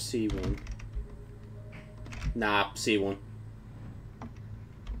first or C1? Nah, C1.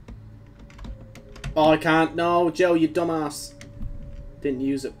 Oh, I can't. No, Joe, you dumbass. Didn't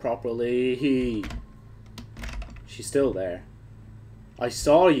use it properly. She's still there. I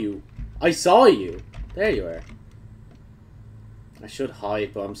saw you. I saw you. There you are. I should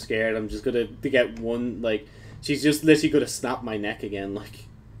hide, but I'm scared. I'm just gonna get one, like... She's just literally gonna snap my neck again, like...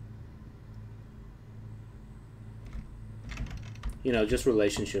 You know, just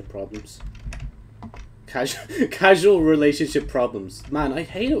relationship problems. Casual relationship problems. Man, I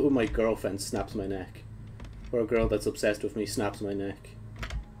hate it when my girlfriend snaps my neck. Or a girl that's obsessed with me snaps my neck.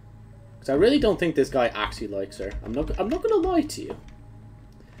 Because I really don't think this guy actually likes her. I'm not gonna lie to you.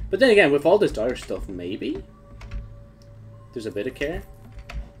 But then again, with all this dire stuff, maybe? There's a bit of care.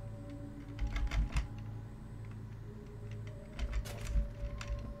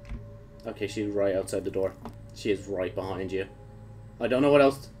 Okay, she's right outside the door. She is right behind you. I don't know what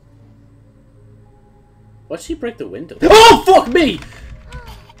else. Why'd she break the window? Oh, fuck me!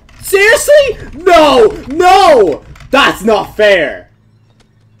 Seriously? No! No! That's not fair!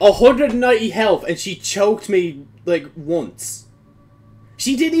 190 health and she choked me, like, once.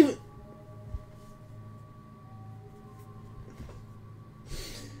 She didn't even...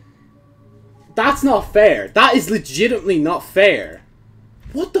 That's not fair. That is legitimately not fair.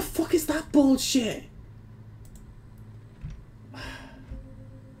 What the fuck is that bullshit?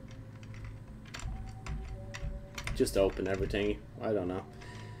 Just open everything. I don't know.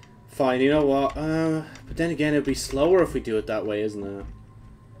 Fine, you know what? But then again, it'd be slower if we do it that way, isn't it?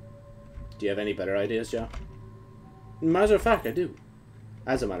 Do you have any better ideas, Joe? Matter of fact, I do.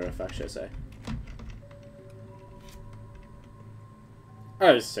 As a matter of fact, should I say.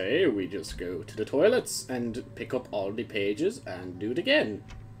 I say we just go to the toilets and pick up all the pages and do it again.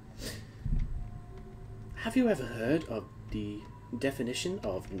 Have you ever heard of the definition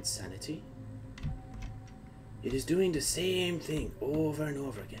of insanity? It is doing the same thing over and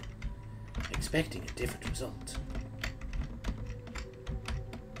over again, expecting a different result.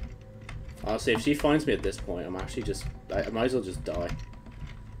 Honestly, if she finds me at this point, I'm actually just... I might as well just die.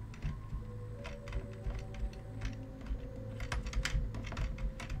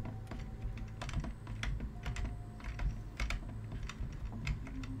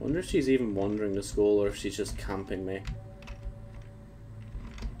 Wonder if she's even wandering to school or if she's just camping me.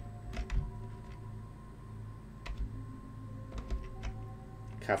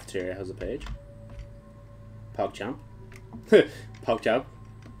 Cafeteria has a page. PogChamp. PogChamp.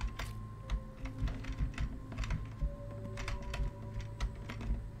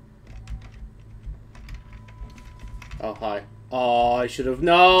 Oh, hi. Oh, I should have...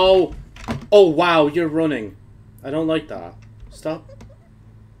 No! Oh, wow, you're running. I don't like that. Stop.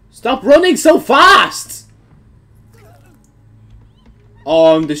 Stop running so fast!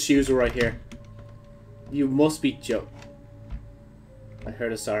 Oh, the shoes are right here. You must be Joe. I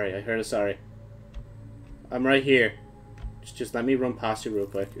heard a sorry. I heard a sorry. I'm right here. Just let me run past you real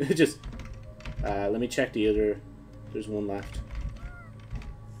quick. Just let me check the other. There's one left.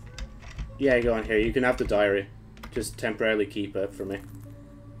 Yeah, go on here. You can have the diary. Just temporarily keep it for me.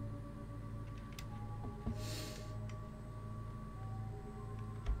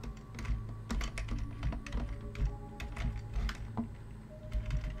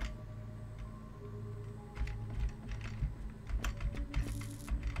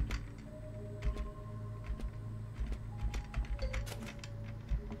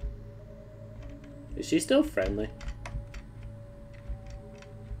 Is she still friendly?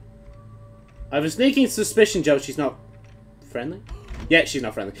 I have a sneaking suspicion, Joe, she's not friendly? Yeah, she's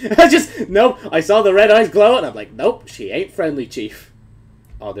not friendly. Nope, I saw the red eyes glow and I'm like, nope, she ain't friendly, Chief.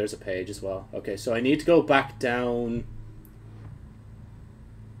 Oh, there's a page as well. Okay, so I need to go back down...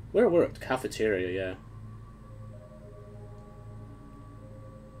 Where were it? Cafeteria, yeah.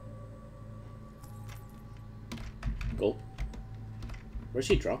 Gulp. Where'd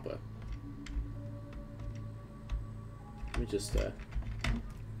she drop it? Let me just,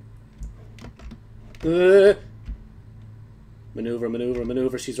 maneuver, maneuver,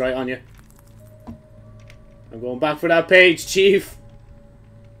 maneuver. She's right on you. I'm going back for that page, Chief.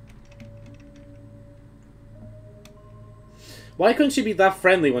 Why couldn't she be that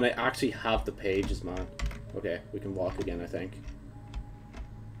friendly when I actually have the pages, man? Okay, we can walk again, I think.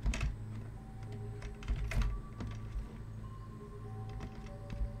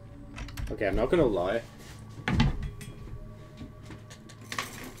 Okay, I'm not gonna lie.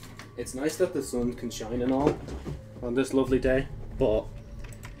 It's nice that the sun can shine and all on this lovely day, but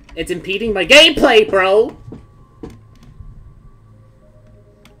it's impeding my gameplay, bro!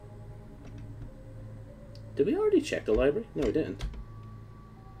 Did we already check the library? No, we didn't.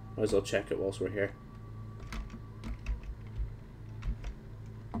 Might as well check it whilst we're here.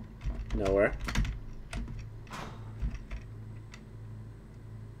 Nowhere.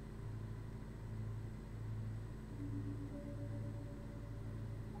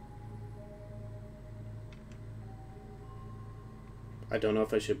 I don't know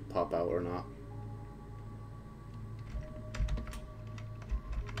if I should pop out or not.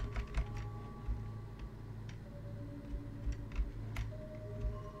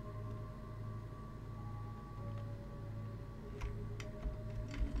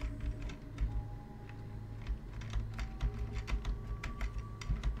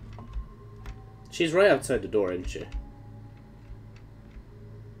 She's right outside the door, isn't she?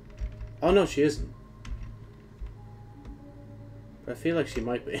 Oh no, she isn't. I feel like she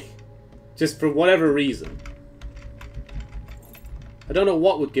might be. Just for whatever reason. I don't know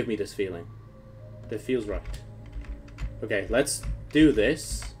what would give me this feeling. It feels right. Okay, let's do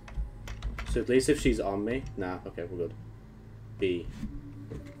this. So at least if she's on me... Nah, okay, we're good. B.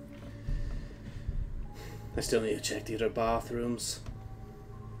 I still need to check the other bathrooms.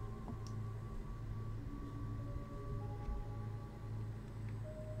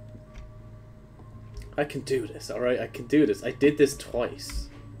 I can do this, alright? I can do this. I did this twice.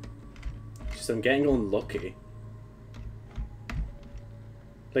 Just I'm getting unlucky.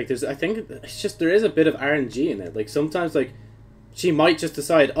 Like, there's... I think it's just... There is a bit of RNG in it. Like, sometimes, like... She might just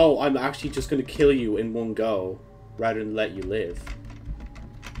decide, oh, I'm actually just going to kill you in one go. Rather than let you live.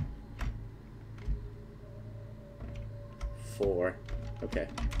 4. Okay.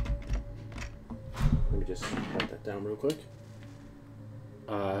 Let me just write that down real quick.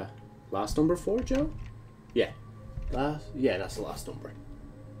 Last number 4, Joe? Yeah. Yeah, that's the last number.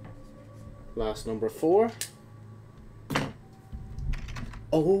 Last number 4.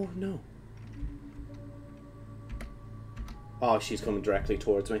 Oh, no. Oh, she's coming directly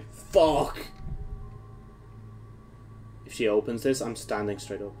towards me. Fuck! If she opens this, I'm standing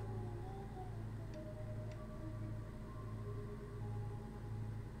straight up.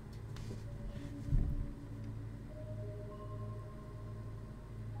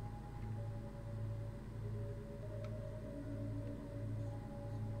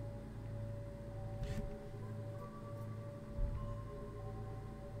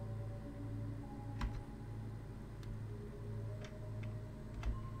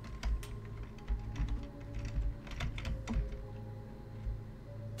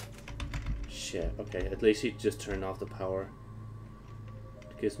 Shit, okay, at least he just turned off the power.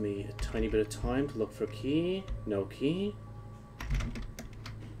 It gives me a tiny bit of time to look for a key. No key.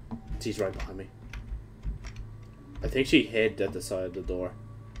 She's right behind me. I think she hid at the side of the door.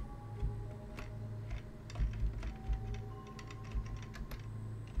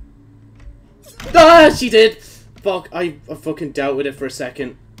 Ah, she did! Fuck, I fucking doubted it for a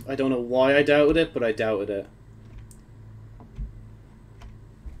second. I don't know why I doubted it, but I doubted it.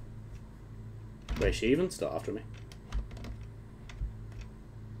 Wait, is she even still after me?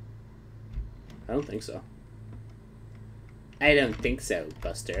 I don't think so. I don't think so,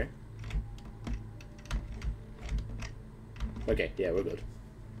 Buster. Okay, yeah, we're good.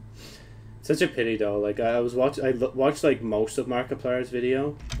 Such a pity though. Like I watched like most of Markiplier's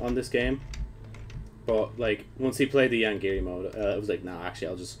video on this game, but like once he played the Yandere mode, I was like, nah,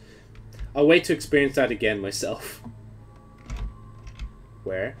 actually, I'll wait to experience that again myself.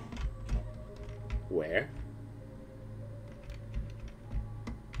 Where? Where?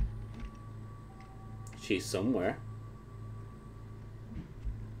 She's somewhere.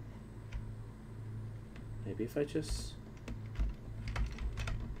 Maybe if I just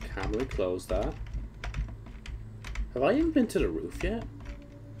calmly close that. Have I even been to the roof yet?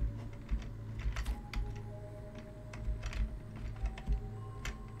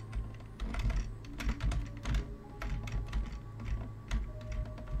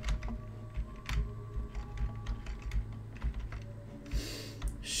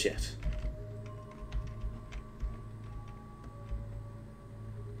 Shit.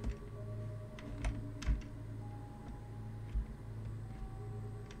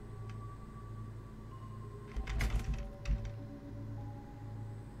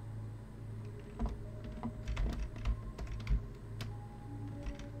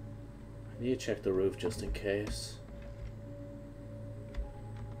 I need to check the roof just in case.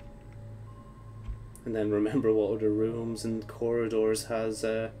 And then remember what other rooms and corridors has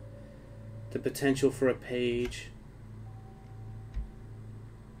the potential for a page.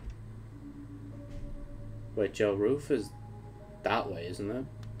 Wait, Joe, roof is that way, isn't it?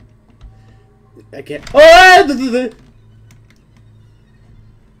 I can't. Oh!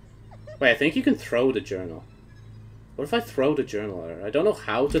 Wait, I think you can throw the journal. What if I throw the journal at her? I don't know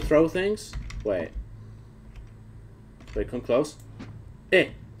how to throw things. Wait. Wait, come close. Eh.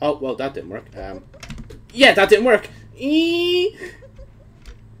 Oh, well, that didn't work. Yeah, that didn't work. Eee.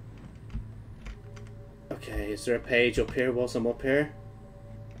 Okay, is there a page up here whilst I'm up here?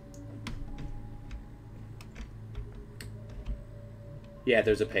 Yeah,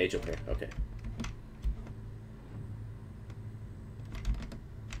 there's a page up here. Okay.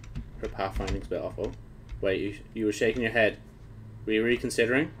 Her pathfinding's a bit awful. Wait, you were shaking your head. Were you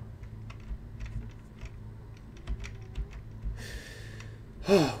reconsidering?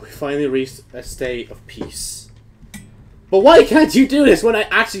 Oh, we finally reached a state of peace. But why can't you do this when I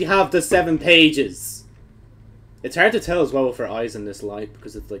actually have the 7 pages? It's hard to tell as well with her eyes in this light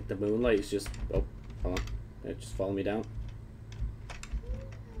because it's like the moonlight is just... Oh, hold on. Yeah, just follow me down.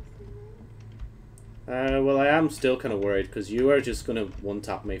 Well, I am still kind of worried because you are just going to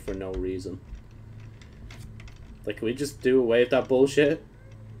one-tap me for no reason. Like, can we just do away with that bullshit?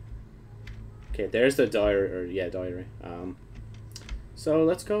 Okay, there's the diary, or yeah, diary. So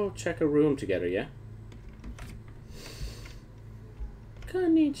let's go check a room together, yeah?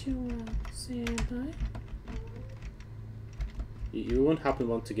 Konnichiwa, senpai. You won't happen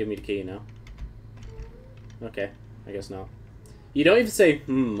want to give me the key now? Okay, I guess not. You don't even say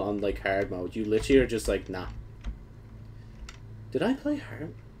on like hard mode. You literally are just like, nah. Did I play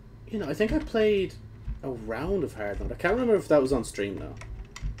hard? You know, I think I played a round of hard mode. I can't remember if that was on stream though.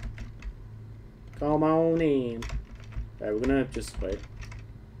 Come on in. Alright, we're gonna just wait.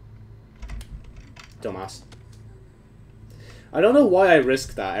 Dumbass. I don't know why I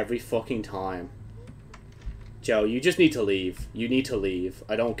risk that every fucking time. Joe, you just need to leave. You need to leave.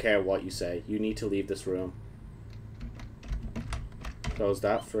 I don't care what you say. You need to leave this room. Close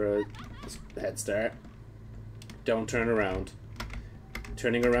that for a head start. Don't turn around.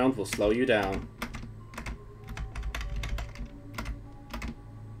 Turning around will slow you down.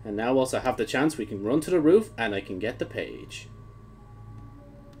 And now whilst I have the chance, we can run to the roof and I can get the page.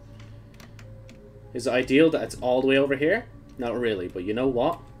 Is it ideal that it's all the way over here? Not really, but you know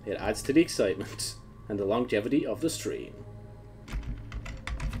what? It adds to the excitement and the longevity of the stream.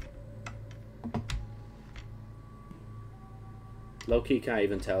 Low-key can't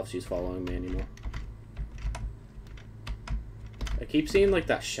even tell if she's following me anymore. I keep seeing like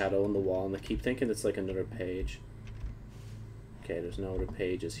that shadow on the wall and I keep thinking it's like another page. Okay, there's no other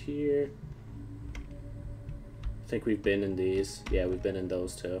pages here. I think we've been in these. Yeah, we've been in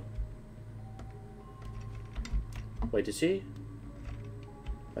those too. Wait, did she?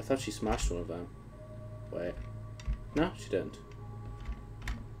 I thought she smashed one of them. Wait. No, she didn't.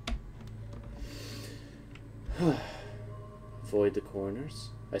 Avoid the corners.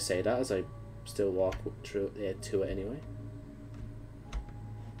 I say that as I still walk through to it anyway.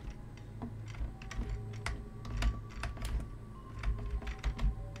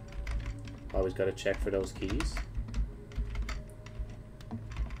 Always gotta check for those keys.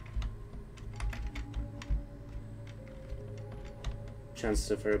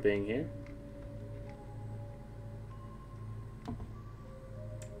 Chances of her being here.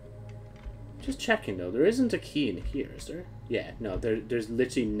 Just checking though, there isn't a key in here, is there? Yeah, no, there's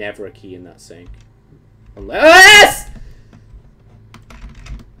literally never a key in that sink. Unless...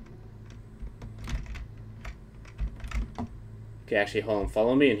 Okay, actually, hold on,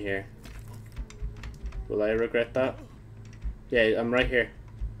 follow me in here. Will I regret that? Yeah, I'm right here.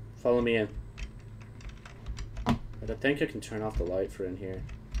 Follow me in. But I think I can turn off the light for in here.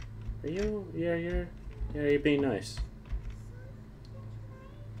 Are you? Yeah, you're being nice.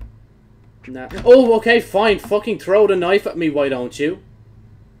 Nah. Oh, okay, fine. Fucking throw the knife at me, why don't you?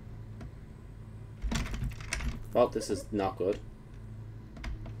 Well, this is not good.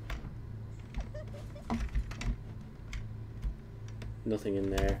 Nothing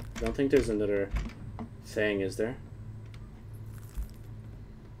in there. I don't think there's another thing, is there?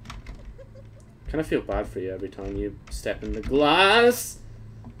 Kind of feel bad for you every time you step in the glass.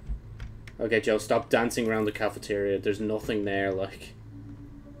 Okay, Joe, stop dancing around the cafeteria. There's nothing there, like...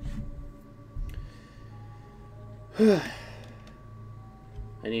 I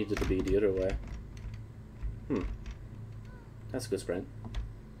needed to be the other way. That's a good sprint.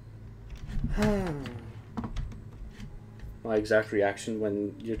 My exact reaction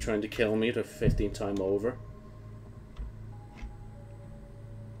when you're trying to kill me the 15th time over.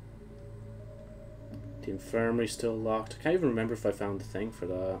 The infirmary's still locked. I can't even remember if I found the thing for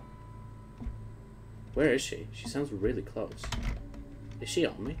that. Where is she? She sounds really close. Is she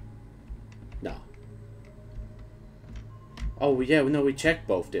on me? No. Oh, yeah, no, we checked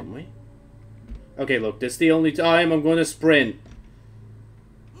both, didn't we? Okay, look, this is the only time I'm going to sprint.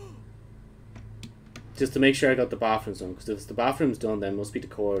 Just to make sure I got the bathrooms done. Because if the bathroom's done, then it must be the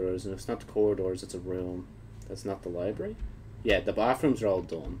corridors. And if it's not the corridors, it's a room. That's not the library? Yeah, the bathrooms are all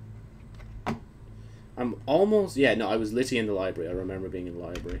done. I'm almost... Yeah, no, I was literally in the library. I remember being in the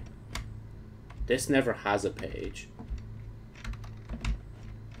library. This never has a page.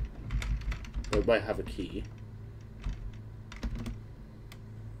 Or it might have a key.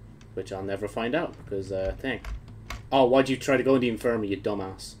 Which I'll never find out, because, thing. Oh, why'd you try to go in the infirmary, you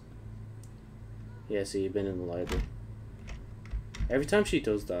dumbass? Yeah, see, you've been in the library. Every time she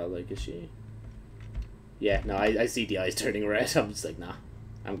does that, like, is she... Yeah, no, I see the eyes turning red. I'm just like, nah,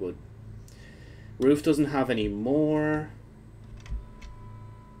 I'm good. Roof doesn't have any more.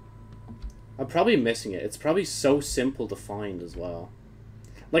 I'm probably missing it. It's probably so simple to find as well.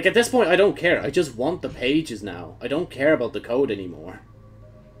 Like, at this point, I don't care. I just want the pages now. I don't care about the code anymore.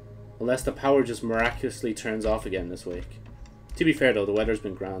 Unless the power just miraculously turns off again this week. To be fair though, the weather's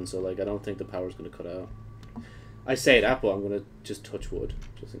been grand, so like I don't think the power's going to cut out. I say that, but I'm going to just touch wood,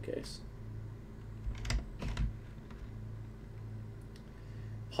 just in case.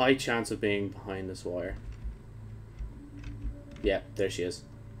 High chance of being behind this wire. Yeah, there she is.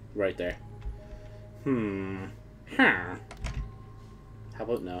 Right there. How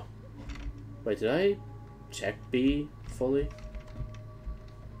about no? Wait, did I check B fully?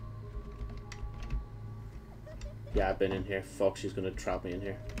 Yeah, I've been in here. Fuck, she's gonna trap me in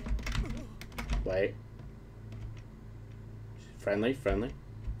here. Wait. Friendly? Friendly?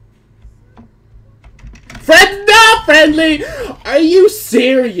 Not friendly! Are you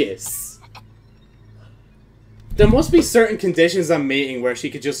serious? There must be certain conditions I'm meeting where she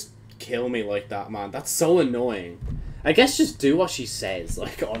could just kill me like that, man. That's so annoying. I guess just do what she says.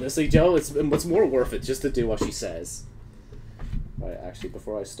 Like, honestly, Joe, it's more worth it just to do what she says. Right, actually,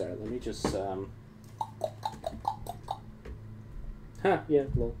 before I start, let me just, yeah,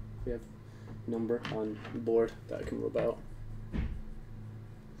 well, we have number on board that I can rub out.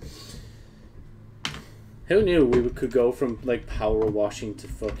 Who knew we could go from, like, power washing to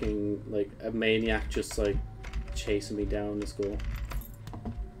fucking, like, a maniac just, like, chasing me down the school.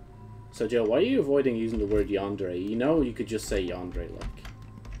 So, Joe, why are you avoiding using the word Yandere? You know you could just say Yandere, like.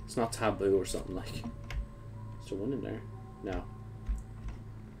 It's not taboo or something, like. Is there one in there? No.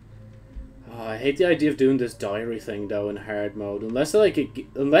 Oh, I hate the idea of doing this diary thing, though, in hard mode. Unless, like,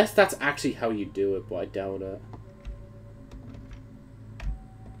 unless that's actually how you do it, but I doubt it.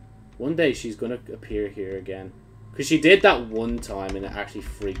 One day she's gonna appear here again. Because she did that one time and it actually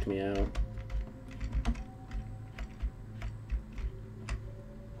freaked me out.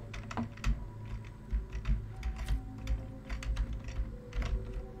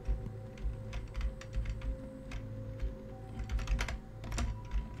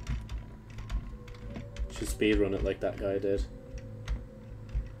 Should speedrun it like that guy did.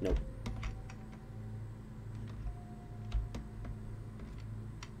 Nope.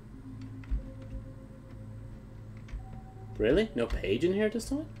 Really? No page in here this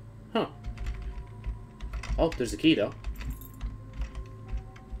time? Huh. Oh, there's a key though.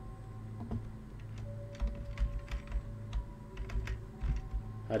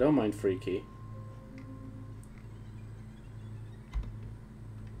 I don't mind free key.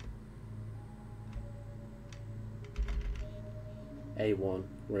 A1,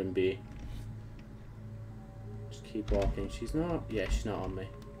 we're in B. Just keep walking. She's not. Yeah, she's not on me.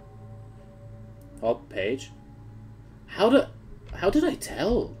 Oh, page. How did I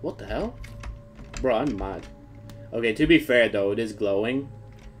tell? What the hell? Bro, I'm mad. Okay, to be fair though, it is glowing.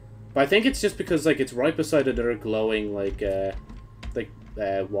 But I think it's just because like it's right beside another glowing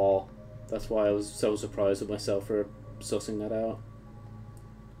wall. That's why I was so surprised at myself for sussing that out.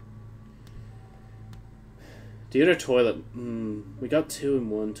 The other toilet, we got 2 in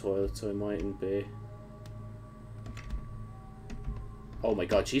 1 toilet, so it mightn't be. Oh my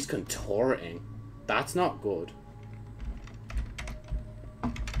god, she's contorting. That's not good.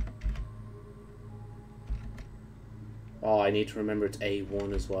 Oh, I need to remember it's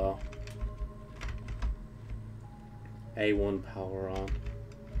A1 as well. A1 power on.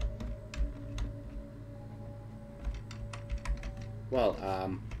 Well,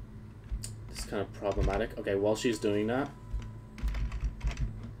 this is kind of problematic. Okay, while she's doing that.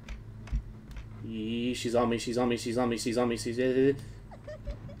 She's on me, she's on me, she's on me, she's on me, she's...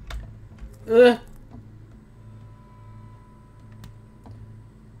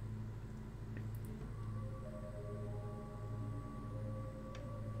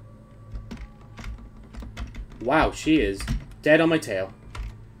 Wow, she is dead on my tail.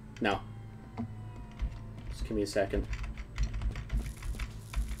 No. Just give me a second.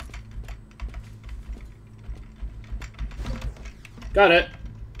 Got it.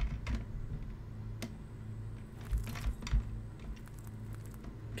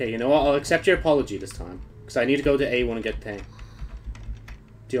 Okay, you know what? I'll accept your apology this time. Because I need to go to A1 and get the thing.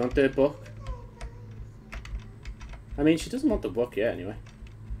 Do you want the book? I mean, she doesn't want the book yet, anyway.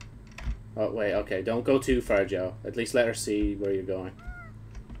 Oh, wait, okay. Don't go too far, Joe. At least let her see where you're going.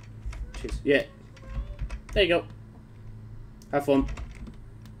 Jeez. Yeah. There you go. Have fun.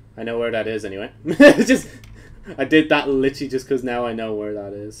 I know where that is, anyway. Just... I did that literally just because now I know where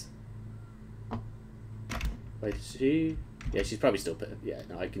that is. Wait, is she... Yeah, she's probably still... Yeah,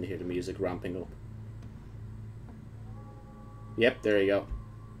 no, I can hear the music ramping up. Yep, there you go.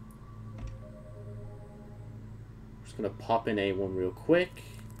 Just gonna pop in A1 real quick.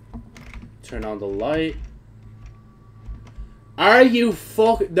 Turn on the light. Are you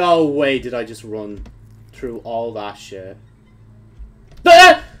fuck... No way did I just run through all that shit.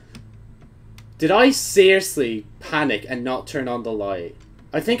 Ah! Did I seriously panic and not turn on the light?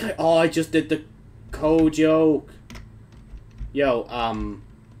 I think I... Oh, I just did the code joke. Yo,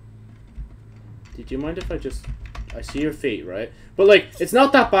 did you mind if I just... I see your feet, right? But, like, it's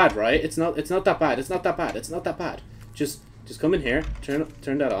not that bad, right? It's not that bad. It's not that bad. It's not that bad. Just come in here. Turn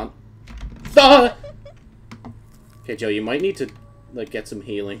that on. Ah! Okay, Joe, you might need to, like, get some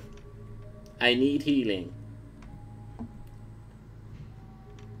healing. I need healing.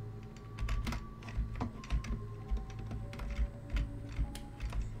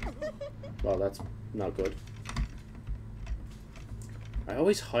 Well, that's not good. I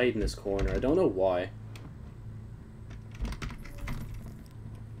always hide in this corner. I don't know why.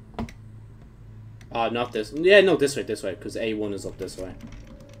 Not this. Yeah, no, this way, because A1 is up this way.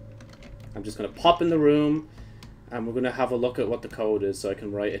 I'm just going to pop in the room, and we're going to have a look at what the code is so I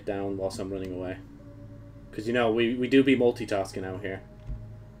can write it down whilst I'm running away. Because, you know, we do be multitasking out here.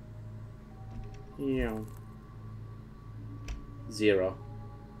 Yeah. 0.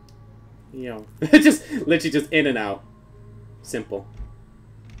 Yeah. Just, literally just in and out. Simple.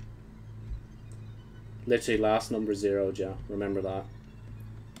 Literally last number 0, Joe. Remember that.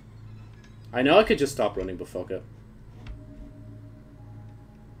 I know I could just stop running, but fuck it.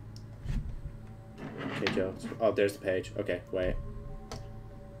 Okay, Joe. Oh, there's the page. Okay, wait.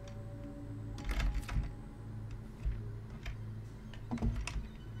 Does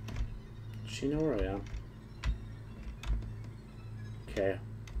she know where I am? Okay.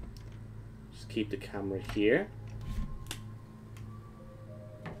 Just keep the camera here.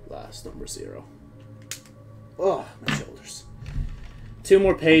 Last number 0. Oh, my shoulders. 2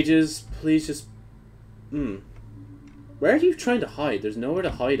 more pages. Please just... Where are you trying to hide? There's nowhere to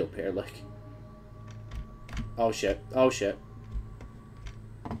hide up here, like... Oh shit. Oh shit.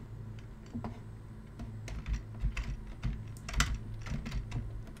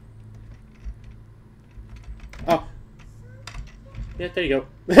 Oh. Yeah, there you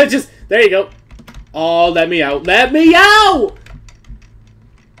go. Just, there you go. Oh, let me out. Let me out!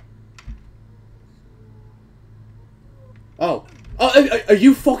 Are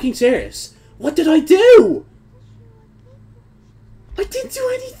you fucking serious? What did I do? I didn't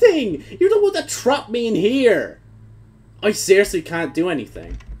do anything! You're the one that trapped me in here! I seriously can't do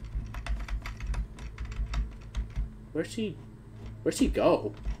anything. Where'd she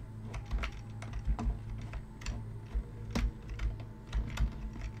go?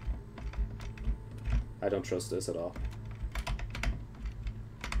 I don't trust this at all.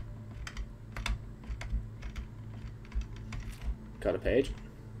 Got a page.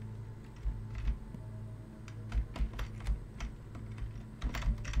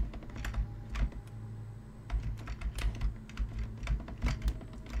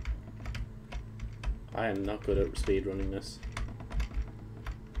 I am not good at speed running this.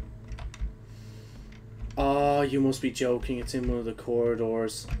 Oh, you must be joking. It's in one of the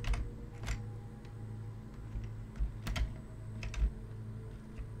corridors.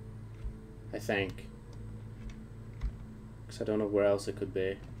 I think. Because I don't know where else it could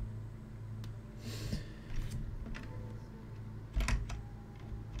be.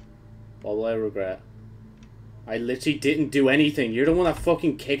 What will I regret? I literally didn't do anything. You're the one that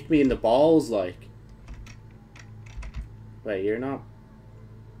fucking kicked me in the balls, like. Wait, you're not...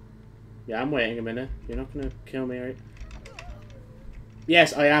 Yeah, I'm waiting a minute. You're not gonna kill me, right?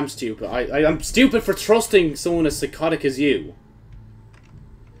 Yes, I am stupid. I am stupid for trusting someone as psychotic as you.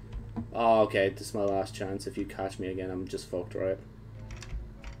 Oh, okay. This is my last chance. If you catch me again, I'm just fucked, right?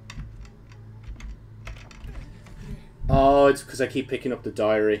 Oh, it's because I keep picking up the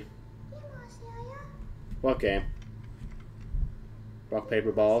diary. What game? Rock,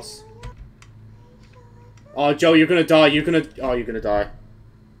 paper, balls. Oh, Joe, you're gonna die. You're gonna die.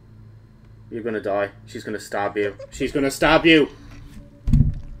 You're gonna die. She's gonna stab you. She's gonna stab you!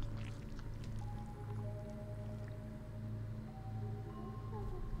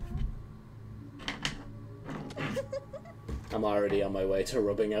 I'm already on my way to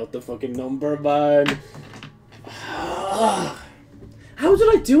rubbing out the fucking number, man. How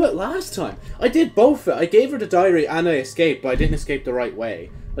did I do it last time? I did both. I gave her the diary and I escaped, but I didn't escape the right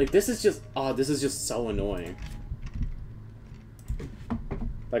way. Like, this is just... Oh, this is just so annoying.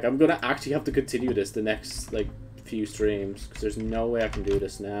 Like, I'm gonna actually have to continue this the next, like, few streams. Because there's no way I can do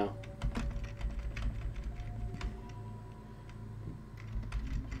this now.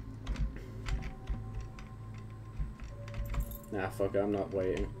 Nah, fuck it, I'm not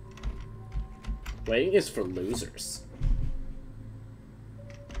waiting. Waiting is for losers.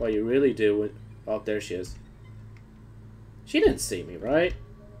 Well, you really do... Oh, there she is. She didn't see me, right?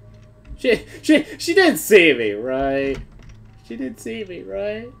 She didn't see me, right? She didn't see me,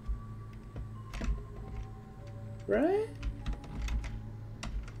 right? Right?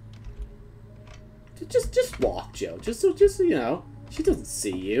 Just walk, Joe. Just you know, she doesn't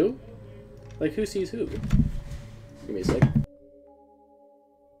see you. Like, who sees who? Give me a sec.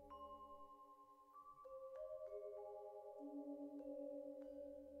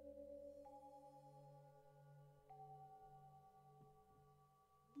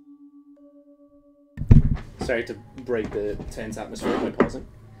 Sorry to break the tense atmosphere by pausing,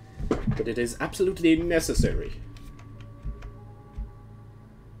 but it is absolutely necessary.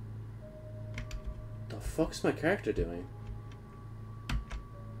 The fuck's my character doing?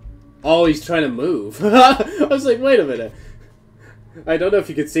 Oh, he's trying to move. I was like, wait a minute. I don't know if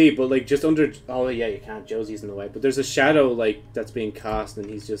you could see, but like just under... Oh yeah, you can't. Josie's in the way. But there's a shadow like that's being cast and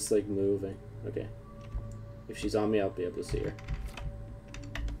he's just like moving. Okay. If she's on me, I'll be able to see her.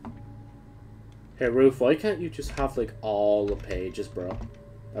 Hey, Roof, why can't you just have, like, all the pages, bro?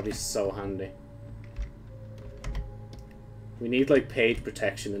 That'd be so handy. We need, like, page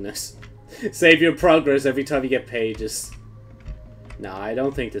protection in this. Save your progress every time you get pages. Nah, I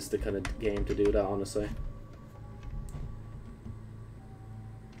don't think this is the kind of game to do that, honestly.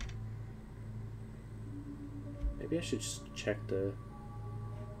 Maybe I should just check the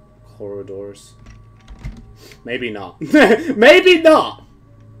corridors. Maybe not. Maybe not!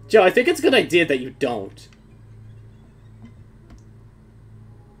 Joe, I think it's a good idea that you don't.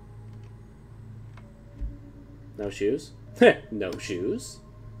 No shoes? No shoes?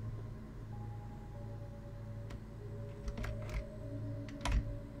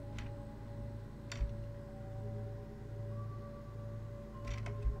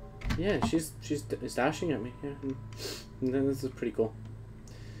 Yeah, she's dashing at me. Yeah, and then this is pretty cool.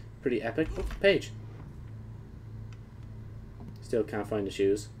 Pretty epic. Oh, page. Still can't find the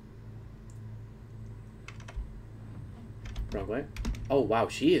shoes. Wrong way. Oh wow,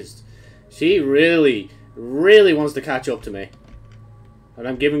 she really wants to catch up to me. And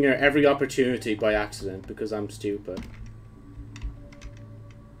I'm giving her every opportunity by accident because I'm stupid.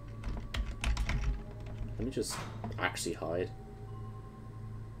 Let me just actually hide.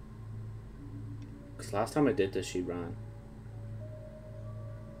 Because last time I did this, she ran.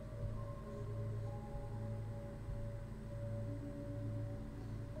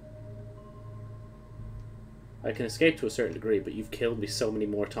 I can escape to a certain degree, but you've killed me so many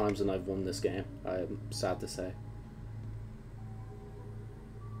more times than I've won this game. I'm sad to say.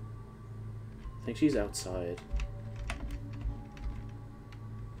 I think she's outside.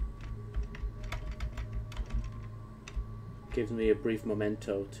 Gives me a brief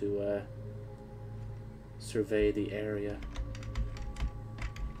memento to survey the area.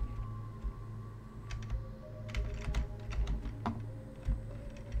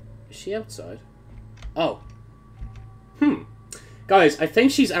 Is she outside? Oh. Guys, I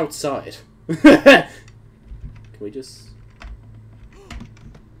think she's outside. Can we just...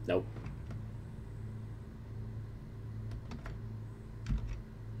 Nope.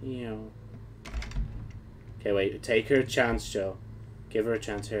 Okay, wait. Take her a chance, Joe. Give her a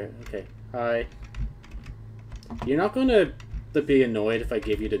chance here. Okay. Hi. You're not gonna be annoyed if I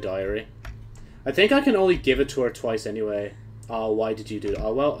give you the diary. I think I can only give it to her twice anyway. Oh, why did you do that?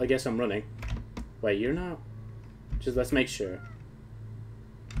 Oh, well, I guess I'm running. Wait, you're not... Just let's make sure.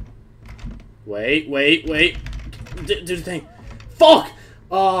 Wait. Do the thing. Fuck!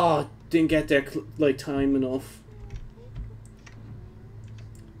 Oh, didn't get there, like, time enough.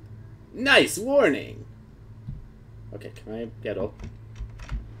 Nice warning! Okay, can I get up?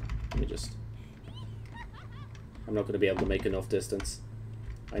 Let me just... I'm not going to be able to make enough distance.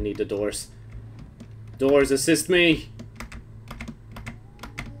 I need the doors. Doors, assist me!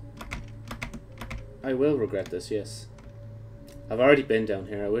 I will regret this, yes. I've already been down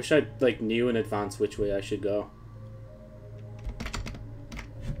here. I wish I, like, knew in advance which way I should go.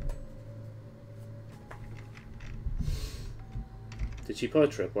 Did she put a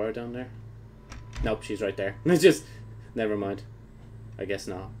tripwire down there? Nope, she's right there. It's just... Never mind. I guess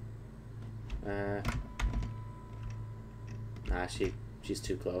not. Nah, she's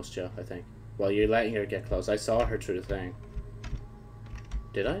too close, Joe, I think. Well, you're letting her get close. I saw her through the thing.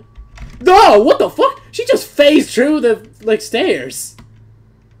 Did I? No! What the fuck? She just phased through the, like, stairs.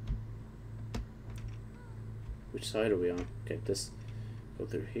 Which side are we on? Okay, this... Go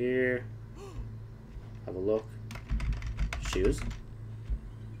through here. Have a look. Shoes?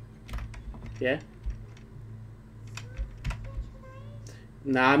 Yeah?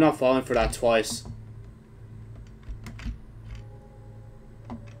 Nah, I'm not falling for that twice.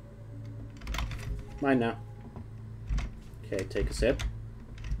 Mine now. Okay, take a sip.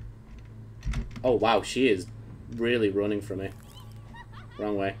 Oh wow, she is really running from me.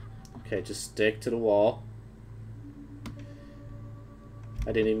 Wrong way. Okay, just stick to the wall.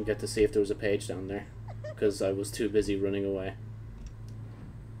 I didn't even get to see if there was a page down there, because I was too busy running away.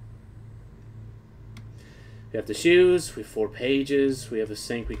 We have the shoes, we have 4 pages, we have a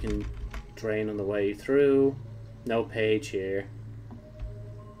sink we can drain on the way through. No page here.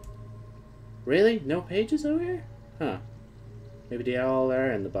 Really? No pages over here? Huh. Maybe they all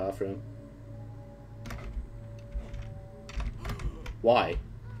are in the bathroom. Why?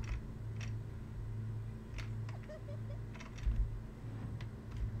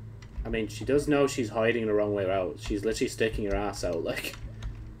 I mean, she does know she's hiding the wrong way out. She's literally sticking her ass out, like...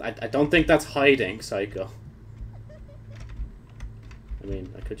 I don't think that's hiding, Saiko. I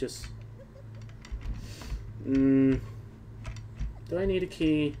mean, I could just... Do I need a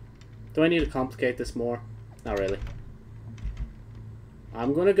key? Do I need to complicate this more? Not really.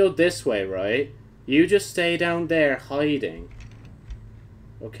 I'm gonna go this way, right? You just stay down there hiding.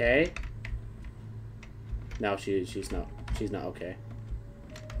 Okay? No, she's not. She's not okay.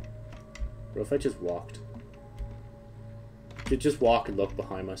 What if I just walked? Just walk and look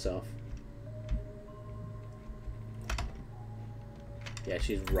behind myself. Yeah,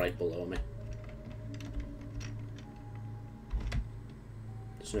 she's right below me.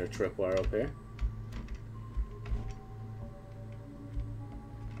 There's another tripwire up here.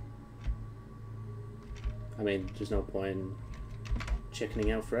 I mean, there's no point in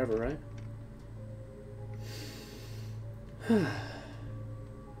chickening out forever, right?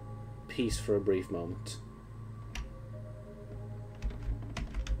 Peace for a brief moment.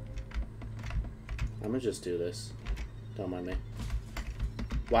 I'm gonna just do this. Don't mind me.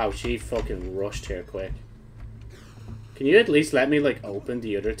 Wow, she fucking rushed here quick. Can you at least let me, like, open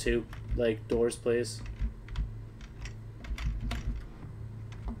the other 2, like, doors, please?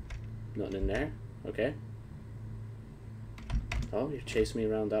 Nothing in there? Okay. Oh, you're chasing me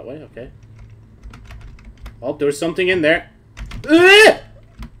around that way? Okay. Oh, there was something in there.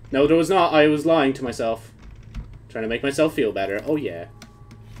 No, there was not. I was lying to myself. Trying to make myself feel better. Oh, yeah.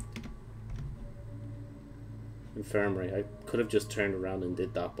 Infirmary. I could have just turned around and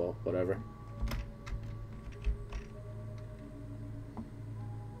did that, but whatever.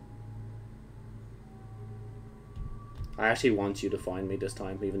 I actually want you to find me this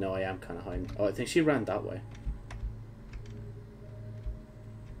time, even though I am kind of hiding. Oh, I think she ran that way.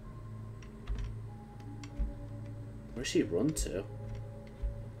 Where's she run to?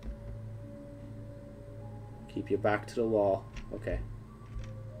 Keep your back to the wall. Okay.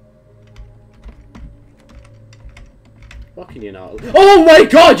 What can you not... Oh my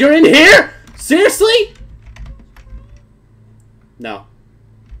god, you're in here?! Seriously?! No.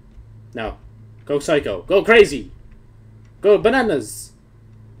 No. Go Saiko. Go crazy! Go bananas!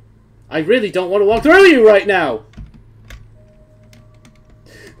 I really don't want to walk through you right now!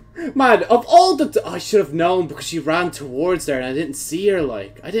 Man, of all the... I should have known because she ran towards there and I didn't see her,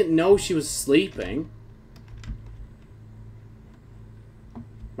 like. I didn't know she was sleeping.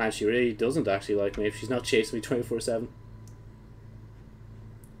 Man, she really doesn't actually like me if she's not chasing me 24/7.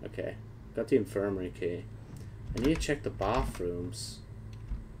 Okay. Got the infirmary key. I need to check the bathrooms.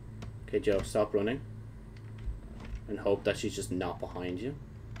 Okay, Joe, stop running. And hope that she's just not behind you.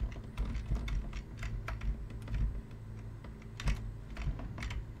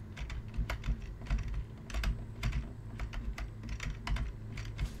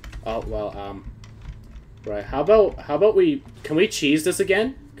 Oh, well, right, how about we, can we cheese this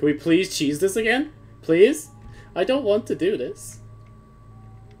again? Can we please cheese this again? Please? I don't want to do this.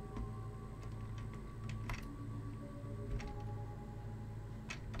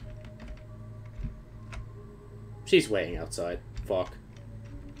 She's waiting outside. Fuck.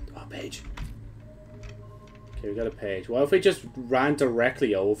 Oh, page. Okay, we got a page. What if we just ran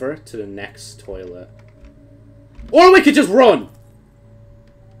directly over to the next toilet? Or we could just run!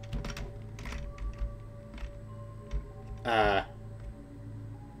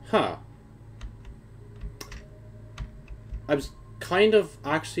 Huh. I was kind of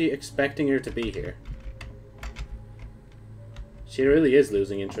actually expecting her to be here. She really is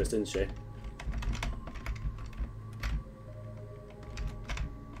losing interest, isn't she?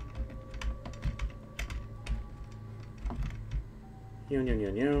 Yo, yo,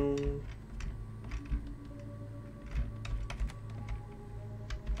 yo, yo.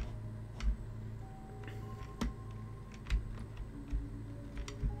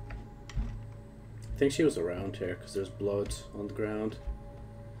 I think she was around here because there's blood on the ground.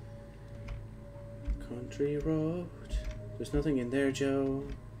 Country road. There's nothing in there, Joe.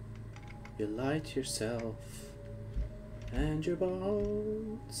 You lied to yourself and your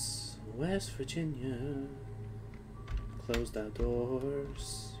boats. West Virginia. Closed out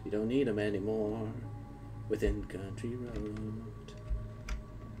doors. You don't need them anymore. Within country road.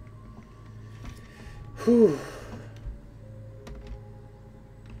 Whew.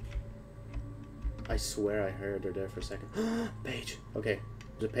 I swear I heard her there for a second. Page. Okay.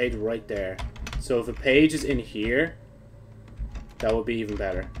 There's a page right there. So if a page is in here, that would be even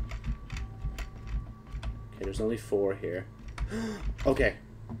better. Okay, there's only 4 here. Okay.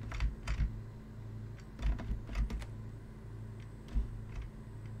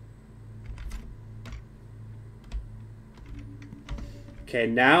 Okay,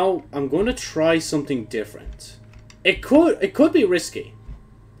 now I'm going to try something different. It could be risky.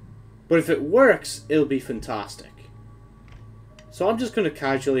 But if it works, it'll be fantastic. So I'm just going to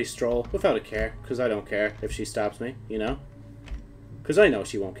casually stroll without a care, because I don't care if she stabs me, you know? Because I know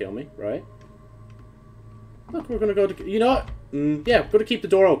she won't kill me, right? Look, we're going to go to... You know what? Yeah, we're going to keep the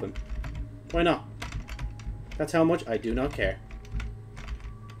door open. Why not? That's how much I do not care.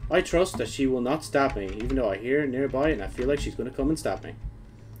 I trust that she will not stab me, even though I hear her nearby and I feel like she's going to come and stab me.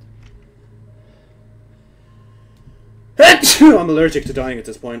 I'm allergic to dying at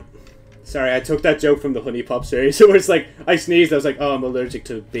this point. Sorry, I took that joke from the Honey Pop series, where it's like, I sneezed, I was like, oh, I'm allergic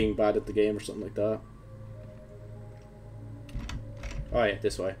to being bad at the game or something like that. Oh yeah,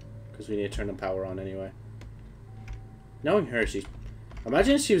 this way. Because we need to turn the power on anyway. Knowing her, she's...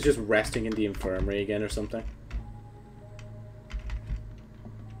 Imagine if she was just resting in the infirmary again or something.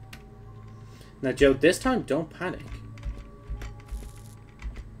 Now, Joe, this time, don't panic.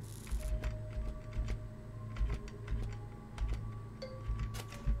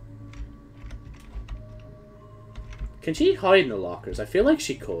 Can she hide in the lockers? I feel like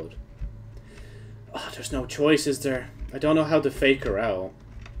she could. Oh, there's no choice, is there? I don't know how to fake her out.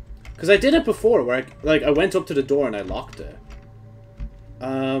 Because I did it before, where I went up to the door and I locked it.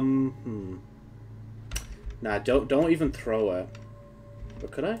 Nah, don't even throw it.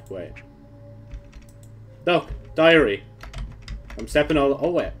 But could I? Wait. Look, diary. I'm stepping all... Oh,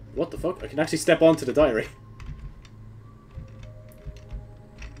 wait. What the fuck? I can actually step onto the diary.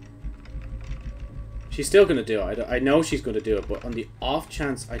 She's still going to do it. I know she's going to do it, but on the off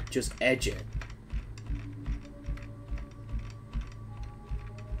chance I just edge it.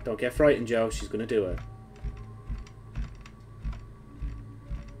 Don't get frightened, Joe. She's going to do it.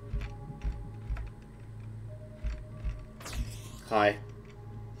 Hi.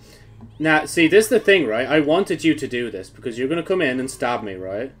 Now, see, this is the thing, right? I wanted you to do this because you're going to come in and stab me,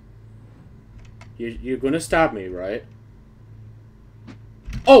 right? You're going to stab me, right?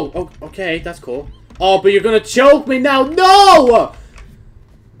 Oh, okay, that's cool. Oh, but you're going to choke me now. No!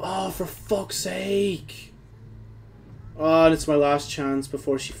 Oh, for fuck's sake. Oh, and it's my last chance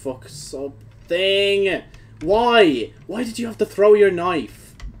before she fucks up. Thing. Why? Why did you have to throw your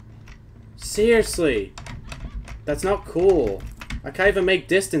knife? Seriously. That's not cool. I can't even make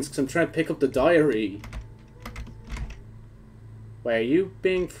distance because I'm trying to pick up the diary. Wait, are you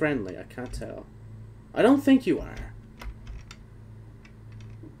being friendly? I can't tell. I don't think you are.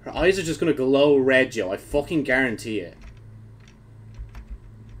 Her eyes are just going to glow red, Joe. I fucking guarantee it.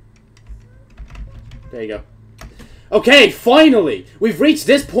 There you go. Okay, finally! We've reached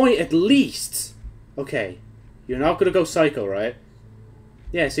this point at least! Okay. You're not going to go psycho, right?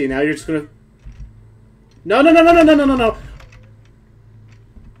 Yeah, see, now you're just going to... No, no, no, no, no, no, no, no, no!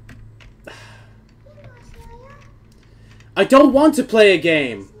 I don't want to play a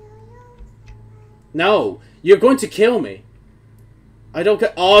game! No! You're going to kill me! I don't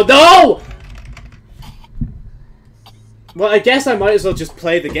get... Oh, no! Well, I guess I might as well just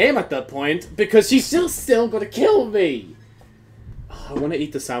play the game at that point, because she's still gonna kill me! Oh, I want to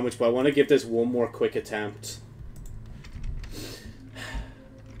eat the sandwich, but I want to give this one more quick attempt.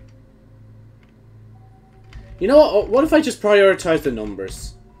 You know what? What if I just prioritize the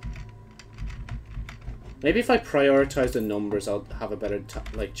numbers? Maybe if I prioritize the numbers, I'll have a better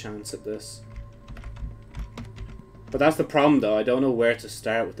chance at this. But that's the problem, though. I don't know where to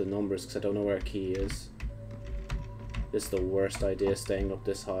start with the numbers, because I don't know where a key is. This is the worst idea, staying up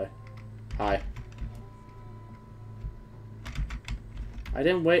this high. Hi. I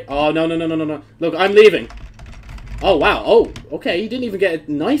didn't wait. Oh, no, no, no, no, no, no. Look, I'm leaving. Oh, wow. Oh, okay. You didn't even get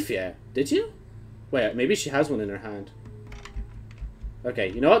a knife yet. Did you? Wait, maybe she has one in her hand. Okay,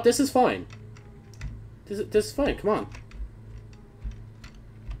 you know what? This is fine. This is fine. Come on.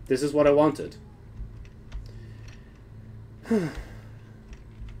 This is what I wanted.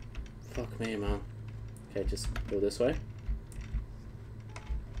 Fuck me, man. Okay, just go this way.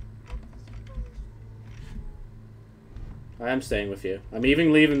 I am staying with you. I'm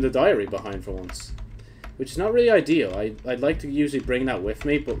even leaving the diary behind for once. Which is not really ideal. I'd like to usually bring that with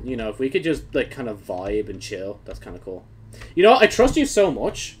me, but, you know, if we could just, like, kind of vibe and chill, that's kind of cool. You know what? I trust you so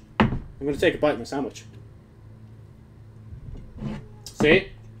much. I'm going to take a bite of my sandwich. See?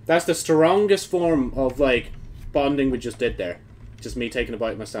 That's the strongest form of, like, bonding we just did there. Just me taking a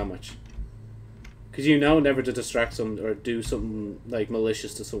bite of my sandwich. Because you know never to distract someone or do something, like,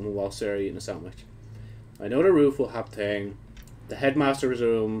 malicious to someone whilst they're eating a sandwich. I know the roof will have thing. The headmaster's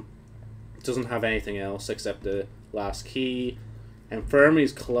room doesn't have anything else except the last key.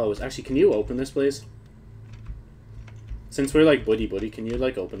 Infirmary's closed. Actually, can you open this, please? Since we're, like, buddy-buddy, can you,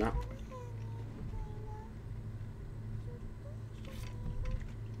 like, open that?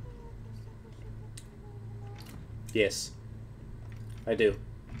 Yes. I do.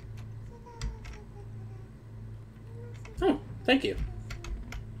 Oh, thank you.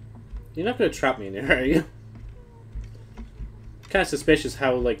 You're not gonna trap me in there, are you? Kind of suspicious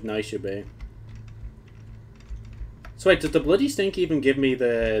how, like, nice you're being. So wait, does the bloody stink even give me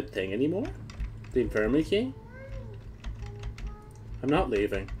the thing anymore? The infirmary key? I'm not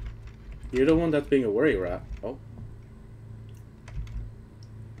leaving. You're the one that's being a worry rat. Oh.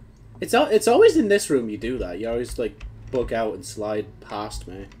 It's always in this room you do that. You always, like, bug out and slide past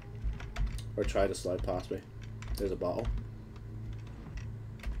me. Or try to slide past me. There's a bottle.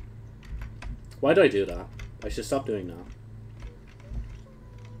 Why do I do that? I should stop doing that.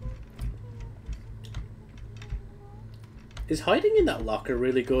 Is hiding in that locker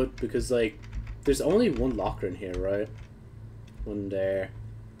really good? Because, like, there's only one locker in here, right? One there.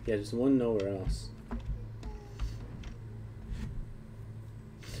 Yeah, there's one nowhere else.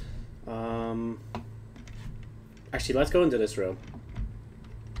 Actually, let's go into this room.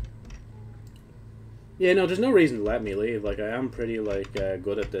 Yeah, no, there's no reason to let me leave. Like, I am pretty, like,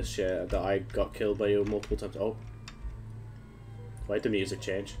 good at this shit. That I got killed by you multiple times. Oh. Why'd the music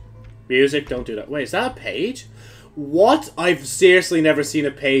change? Music, don't do that. Wait, is that a page? What? I've seriously never seen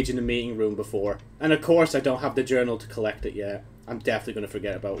a page in a meeting room before. And of course, I don't have the journal to collect it yet. I'm definitely going to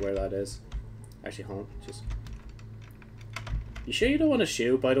forget about where that is. Actually, hold on. Just... You sure you don't want to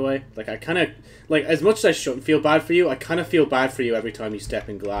shoe, by the way? Like, I kind of... Like, as much as I shouldn't feel bad for you, I kind of feel bad for you every time you step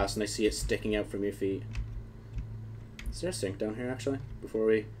in glass and I see it sticking out from your feet. Is there a sink down here, actually? Before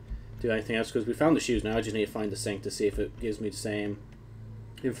we do anything else? Because we found the shoes now. I just need to find the sink to see if it gives me the same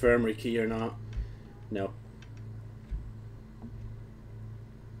infirmary key or not. No.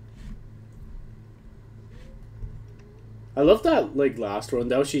 I love that, like, last run,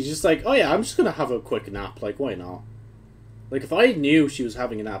 though. She's just like, oh yeah, I'm just gonna have a quick nap. Like, why not? Like, if I knew she was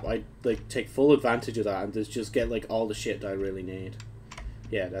having a nap, I'd, like, take full advantage of that and just get, like, all the shit that I really need.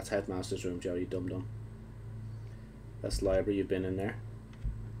 Yeah, that's Headmaster's room, Joe, you dum-dum. That's library, you've been in there.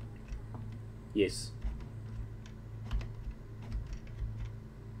 Yes.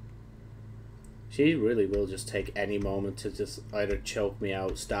 She really will just take any moment to just either choke me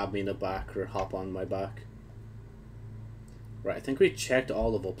out, stab me in the back, or hop on my back. Right, I think we checked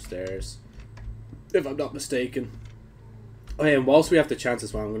all of upstairs, if I'm not mistaken. Oh yeah, and whilst we have the chance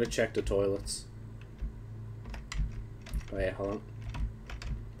as well, I'm going to check the toilets. Oh yeah, hold on.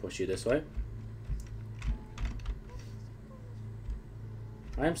 Push you this way.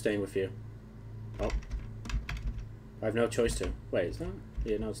 I am staying with you. Oh. I have no choice to. Wait, is that?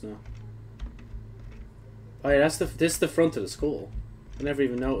 Yeah, no, it's not. Oh yeah, this is the front of the school. I never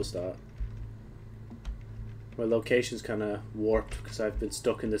even noticed that. My location's kind of warped because I've been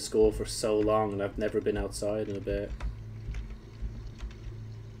stuck in this school for so long and I've never been outside in a bit.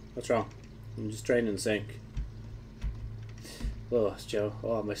 What's wrong? I'm just draining the sink. Oh, Joe.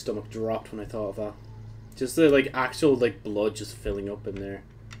 Oh, my stomach dropped when I thought of that. Just the, like, actual, like, blood just filling up in there.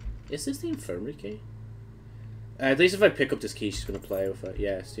 Is this the infirmary key? At least if I pick up this key, she's going to play with it.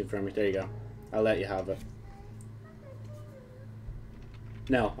 Yeah, it's the infirmary. There you go. I'll let you have it.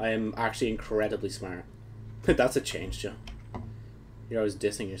 No, I am actually incredibly smart. That's a change, Joe. You're always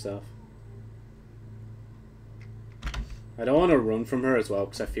dissing yourself. I don't want to run from her as well,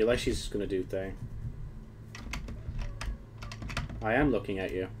 because I feel like she's just going to do thing. I am looking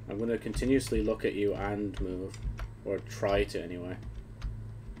at you. I'm going to continuously look at you and move. Or try to, anyway.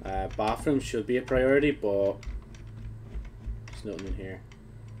 Bathroom should be a priority, but there's nothing in here.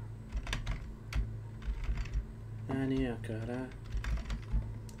 I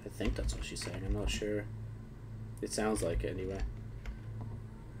think that's what she's saying. I'm not sure. It sounds like it, anyway.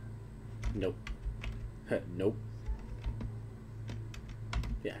 Nope. Nope.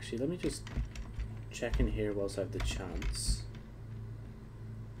 Yeah, actually, let me just check in here whilst I have the chance.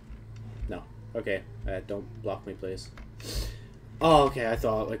 No. Okay. Don't block me, please. Oh, okay. I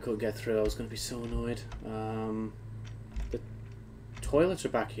thought I could get through. I was going to be so annoyed. The toilets are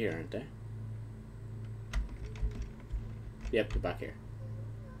back here, aren't they? Yep, they're back here.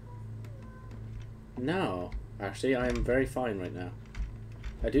 No. Actually, I am very fine right now.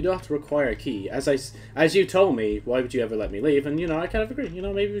 I do not require a key. As you told me, why would you ever let me leave? And, you know, I kind of agree. You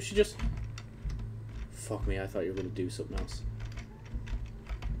know, maybe we should just... Fuck me, I thought you were going to do something else.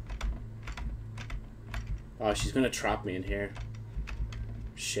 Oh, she's going to trap me in here.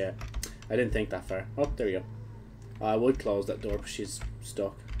 Shit. I didn't think that far. Oh, there we go. I would close that door, but she's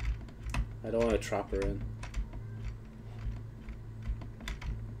stuck. I don't want to trap her in.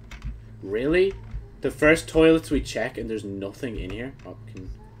 Really? The first toilets we check and there's nothing in here? Oh,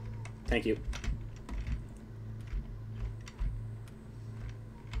 thank you.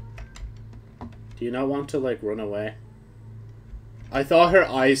 Do you not want to, like, run away? I thought her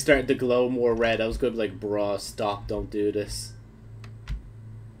eyes started to glow more red. I was good, like, bruh, stop, don't do this.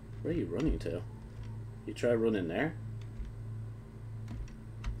 Where are you running to? You try running there?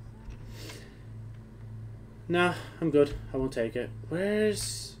 Nah, I'm good. I won't take it.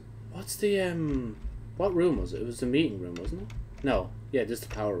 What's the, what room was it? It was the meeting room, wasn't it? No. Yeah, just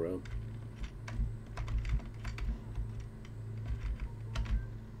the power room.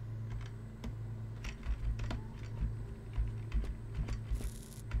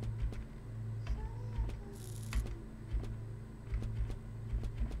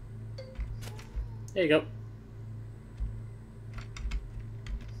 There you go.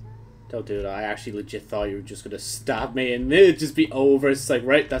 Don't do that. I actually legit thought you were just gonna stab me and it'd just be over. It's like,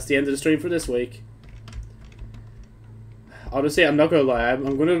 right, that's the end of the stream for this week. Honestly, I'm not gonna lie.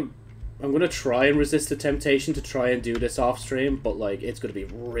 I'm gonna try and resist the temptation to try and do this off stream, but like, it's gonna be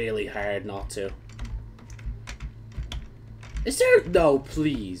really hard not to. Is there? No,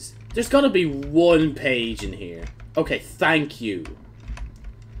 please. There's gotta be one page in here. Okay, thank you.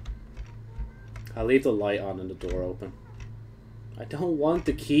 I'll leave the light on and the door open. I don't want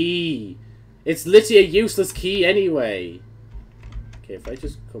the key. It's literally a useless key anyway. Okay, if I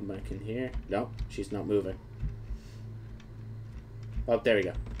just come back in here. No, she's not moving. Oh, there we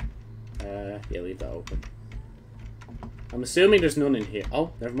go. Yeah, leave that open. I'm assuming there's none in here.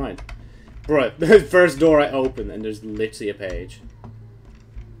 Oh, never mind. Bruh, the first door I open and there's literally a page.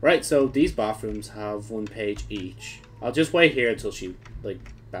 Right, so these bathrooms have one page each. I'll just wait here until she, like,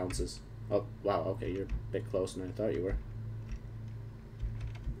 bounces. Oh, wow, okay, you're a bit closer than I thought you were.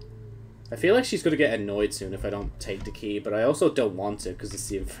 I feel like she's going to get annoyed soon if I don't take the key, but I also don't want to because it's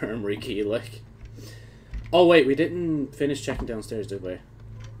the infirmary key, like. Oh wait, we didn't finish checking downstairs, did we?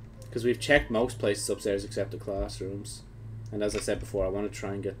 Because we've checked most places upstairs except the classrooms. And as I said before, I want to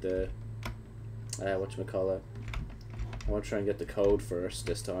try and get the... whatchamacallit? I want to try and get the code first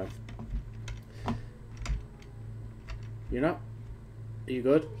this time. You're not? Are you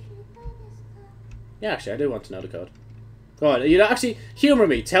good? Yeah, actually, I do want to know the code. Go on, you know, actually, humour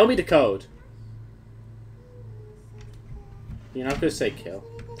me. Tell me the code. You're not going to say kill.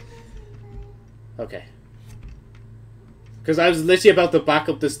 Okay. Because I was literally about to back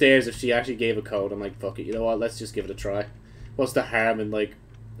up the stairs if she actually gave a code. I'm like, fuck it, you know what, let's just give it a try. What's the harm in, like,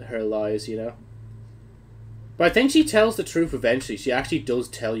 her lies, you know? But I think she tells the truth eventually. She actually does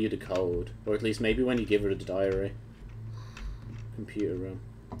tell you the code. Or at least maybe when you give her the diary. Computer room.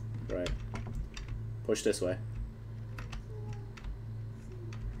 Right. Push this way.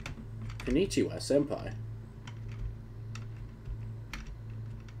 Konnichiwa, senpai.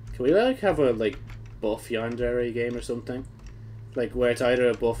 Can we, like, have a, like, buff Yandere game or something? Like, where it's either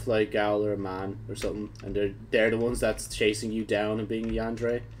a buff, like, gal or a man or something, and they're the ones that's chasing you down and being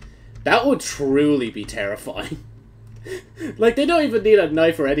Yandere. That would truly be terrifying. Like, they don't even need a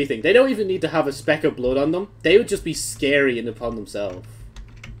knife or anything. They don't even need to have a speck of blood on them. They would just be scary in upon themselves.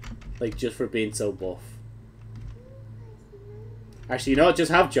 Like, just for being so buff. Actually, you know what?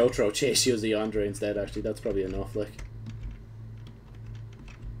 Just have Jotaro chase you as a Yandere instead, actually. That's probably enough, like.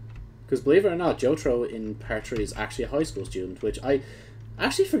 Because believe it or not, Jotaro in Part 3 is actually a high school student, which I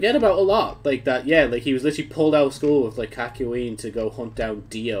actually forget about a lot. Like that, yeah, like he was literally pulled out of school with like Kakyoin to go hunt down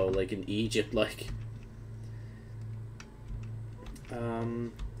Dio, like in Egypt, like.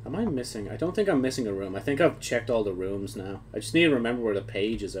 Am I missing? I don't think I'm missing a room. I think I've checked all the rooms now. I just need to remember where the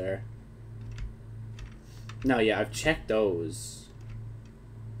pages are. No, yeah, I've checked those.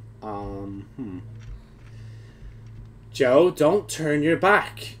 Joe, don't turn your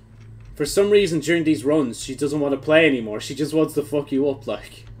back. For some reason during these runs, she doesn't want to play anymore. She just wants to fuck you up,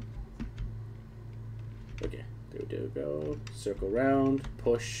 like. Okay, there we go. Circle round,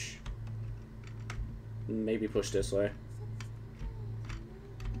 push. Maybe push this way.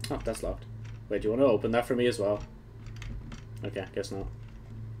 Oh, that's locked. Wait, do you want to open that for me as well? Okay, guess not.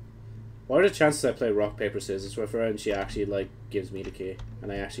 What are the chances I play rock, paper, scissors with her and she actually, like, gives me the key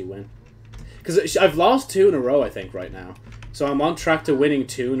and I actually win? Because I've lost 2 in a row, I think, right now. So I'm on track to winning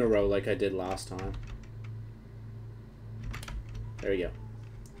 2 in a row like I did last time. There we go.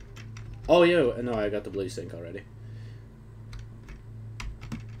 Oh, yeah. No, I got the blue sync already.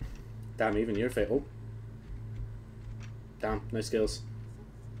 Damn, even your face. Oh. Damn, nice skills.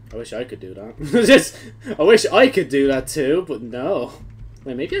 I wish I could do that. I wish I could do that too, but no.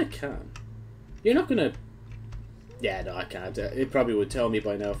 Wait, maybe I can. You're not gonna... Yeah, no, I can't. It probably would tell me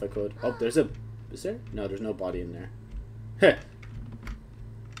by now if I could. Oh, there's a... Is there? No, there's no body in there. Heh.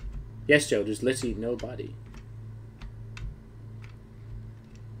 Yes, Joe, there's literally no body.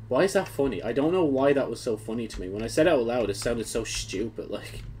 Why is that funny? I don't know why that was so funny to me. When I said it out loud, it sounded so stupid,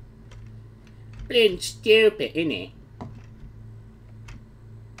 like... Being stupid, innit?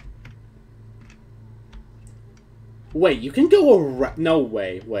 Wait, you can go around... No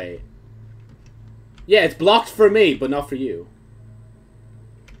way, wait. Yeah, it's blocked for me, but not for you.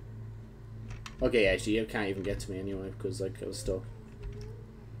 Okay, actually, you can't even get to me anyway, because, like, I was stuck.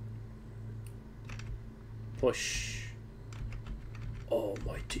 Push.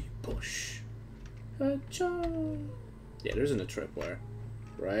 Almighty push. Hacha. Yeah, there isn't a tripwire.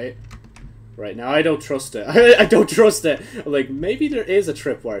 Right? Right, now I don't trust it. I don't trust it. I'm like, maybe there is a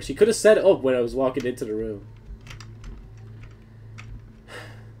tripwire. She could have set it up when I was walking into the room.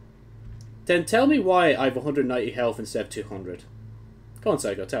 Then tell me why I have 190 health instead of 200. Go on,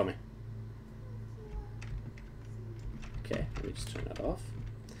 Saiko, tell me. Okay, let me just turn that off.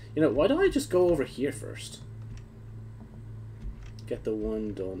 You know, why don't I just go over here first? Get the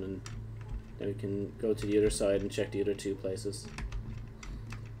one done, and then we can go to the other side and check the other 2 places.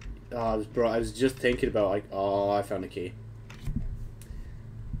 Oh, I was just thinking about, like, oh, I found a key.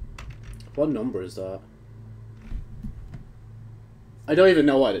 What number is that? I don't even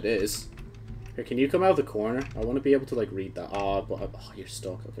know what it is. Here, can you come out of the corner? I want to be able to, like, read that. Oh, but, oh, you're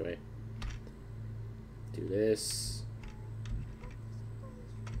stuck. Okay, wait. Do this.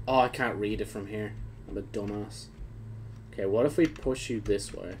 Oh, I can't read it from here. I'm a dumbass. Okay, what if we push you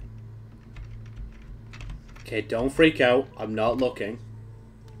this way? Okay, don't freak out. I'm not looking.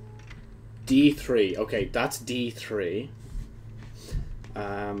 D3. Okay, that's D3.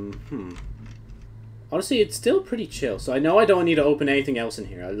 Honestly, it's still pretty chill. So I know I don't need to open anything else in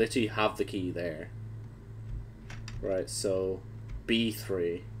here. I literally have the key there. Right, so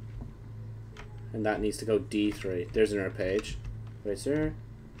B3. And that needs to go D3. There's another page. Wait, is there?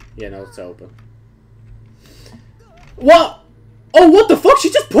 Yeah, no, it's open. What? Oh, what the fuck? She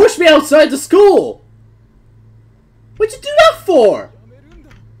just pushed me outside the school! What'd you do that for?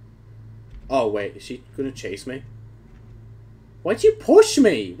 Oh, wait. Is she gonna chase me? Why'd you push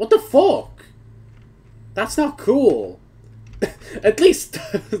me? What the fuck? That's not cool. At least...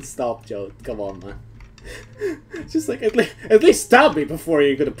 Stop, Joe. Come on, man. Just like, at least stab me before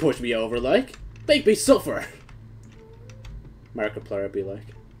you're gonna push me over, like. Make me suffer. Markiplier be like.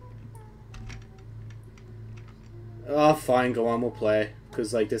 Oh, fine, go on, we'll play.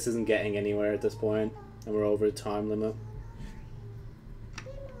 Because, like, this isn't getting anywhere at this point. And we're over the time limit.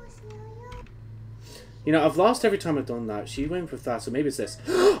 You know, I've lost every time I've done that. She went with that, so maybe it's this.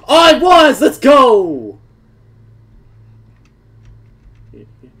 Oh, I was! Let's go!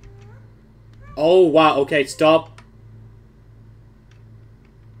 Oh, wow. Okay, stop.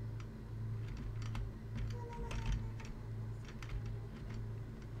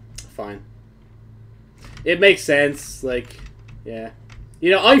 Fine. It makes sense. Like, yeah. You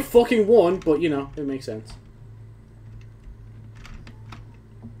know, I fucking won, but, you know, it makes sense.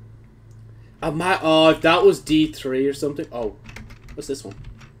 Oh, if that was D3 or something. Oh, what's this one?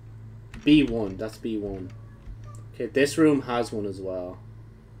 B1. That's B1. Okay, this room has one as well.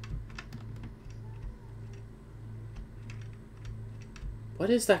 What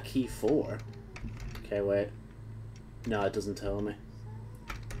is that key for? Okay, wait. No, it doesn't tell me.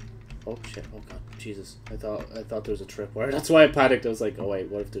 Oh shit! Oh god, Jesus! I thought there was a tripwire. That's why I panicked. I was like, oh wait,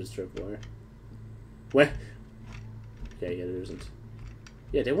 what if there's a tripwire? What? Yeah, there isn't.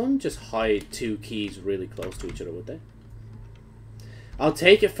 Yeah, they wouldn't just hide two keys really close to each other, would they? I'll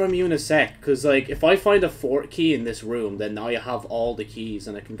take it from you in a sec, because, like, if I find a fort key in this room, then now I have all the keys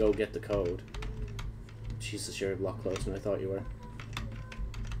and I can go get the code. Jesus, you're a lot closer than I thought you were.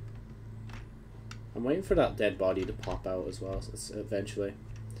 I'm waiting for that dead body to pop out as well, eventually.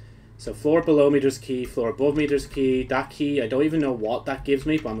 So, floor below me there's key, floor above me there's key. That key, I don't even know what that gives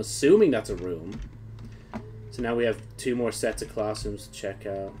me, but I'm assuming that's a room. So now we have 2 more sets of classrooms to check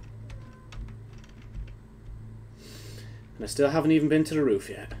out. And I still haven't even been to the roof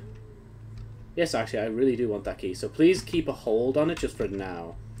yet. Yes, actually, I really do want that key. So please keep a hold on it just for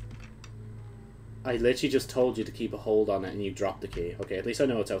now. I literally just told you to keep a hold on it and you dropped the key. Okay, at least I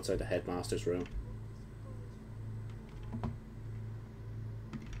know it's outside the headmaster's room.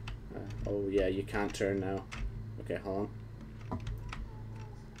 Oh yeah, you can't turn now. Okay, hold on.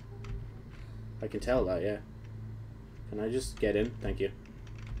 I can tell that, yeah. Can I just get in? Thank you.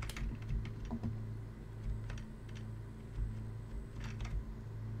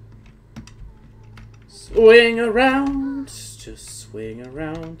 Swing around. Just swing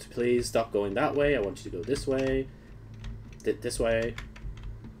around. Please stop going that way. I want you to go this way. This way.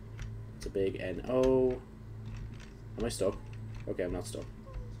 It's a big N-O. Am I stuck? Okay, I'm not stuck.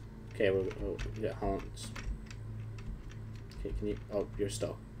 Okay, oh, yeah, hold on. Okay, can you... Oh, you're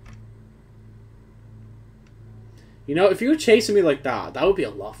stuck. You know, if you were chasing me like that, that would be a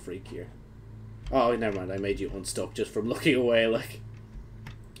lot freakier. Oh, never mind. I made you unstuck just from looking away, like...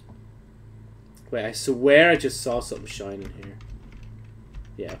 Wait, I swear I just saw something shining here.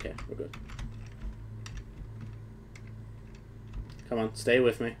 Yeah, okay. We're good. Come on, stay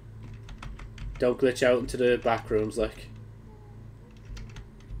with me. Don't glitch out into the back rooms, like...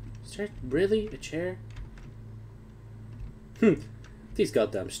 Is there really a chair? These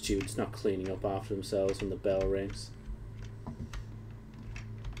goddamn students not cleaning up after themselves when the bell rings.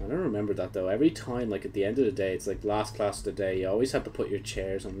 I don't remember that though. Every time, like at the end of the day, it's like last class of the day, you always have to put your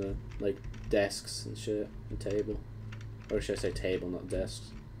chairs on the like desks and shit, and table. Or should I say table, not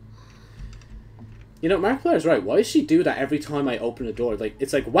desks. You know, Markiplier's right. Why does she do that every time I open a door? Like,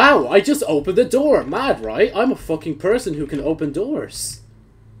 it's like, wow, I just opened the door. Mad, right? I'm a fucking person who can open doors.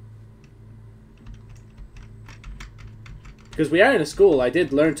 Because we are in a school, I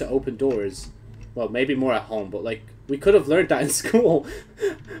did learn to open doors. Well, maybe more at home, but like, we could have learned that in school.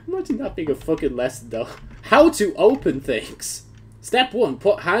 Imagine that being a fucking lesson, though. How to open things. Step 1,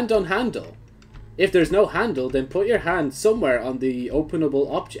 put hand on handle. If there's no handle, then put your hand somewhere on the openable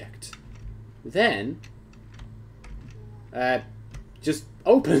object. Then, just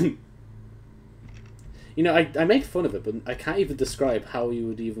open. You know, I make fun of it, but I can't even describe how you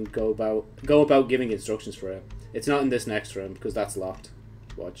would even go about giving instructions for it. It's not in this next room, because that's locked.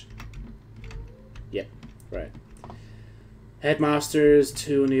 Watch. Yep, right. Headmasters,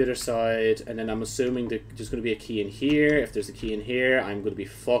 2 on the other side, and then I'm assuming that there's going to be a key in here. If there's a key in here, I'm going to be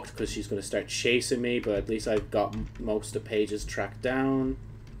fucked, because she's going to start chasing me, but at least I've got most of the pages tracked down.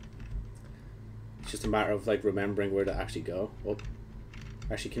 It's just a matter of, like, remembering where to actually go. Oh.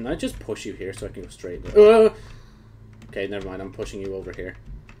 Actually, can I just push you here so I can go straight? Okay, never mind. I'm pushing you over here.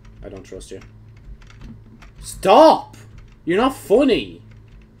 I don't trust you. Stop! You're not funny.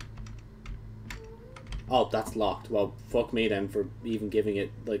 Oh, that's locked. Well, fuck me then for even giving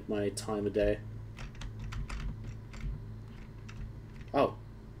it, like, my time of day. Oh.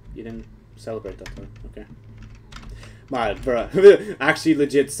 You didn't celebrate that time. Okay. Man, bruh. Actually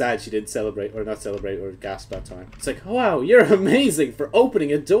legit sad she didn't celebrate, or not celebrate, or gasp that time. It's like, wow, you're amazing for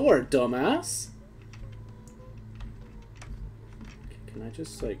opening a door, dumbass. Can I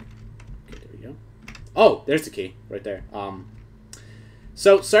just, like... Okay, there we go. Oh, there's the key. Right there.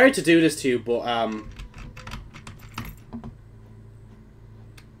 So, sorry to do this to you, but,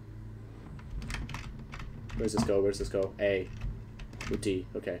 where's this go? Where's this go? A. With D.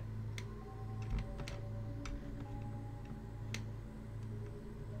 Okay.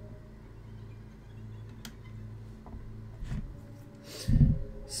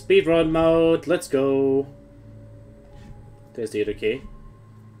 Speedrun mode. Let's go. There's the other key.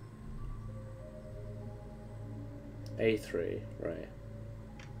 A3. Right.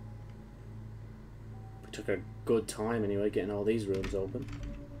 We took a good time anyway getting all these rooms open.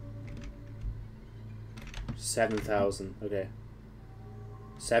 7,000. Okay.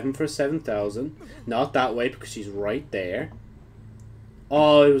 7 for 7,000. Not that way because she's right there.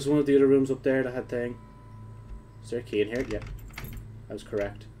 Oh, it was one of the other rooms up there that had thing. Is there a key in here? Yep. I was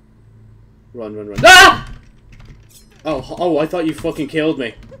correct. Run, run, run. Ah! Oh, I thought you fucking killed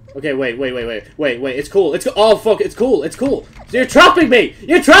me. Okay, wait. It's cool. Oh, fuck, it's cool. You're trapping me.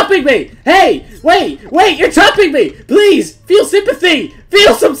 You're trapping me. Hey, wait, you're trapping me. Please, feel sympathy.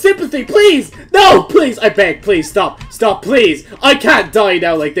 Feel some sympathy, please. No, please, I beg, please, stop, please. I can't die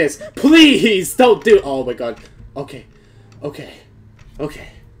now like this. Please, don't do. Oh my god. Okay.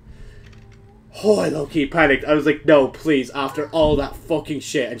 Oh, I low-key panicked. I was like, no, please, after all that fucking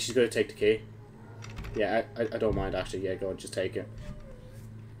shit. And she's gonna take the key. Yeah, I don't mind, actually. Yeah, go on, just take it.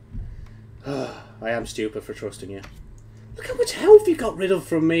 I am stupid for trusting you. Look how much health you got rid of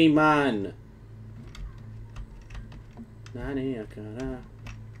from me, man. Come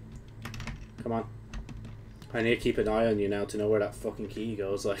on. I need to keep an eye on you now to know where that fucking key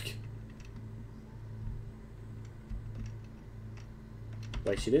goes, like.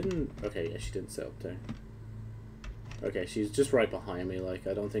 Wait, she didn't... Okay, yeah, she didn't sit up there. Okay, she's just right behind me, like,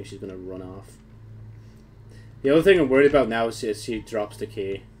 I don't think she's gonna run off. The other thing I'm worried about now is she drops the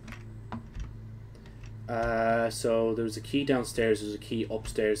key. So there was a key downstairs, there's a key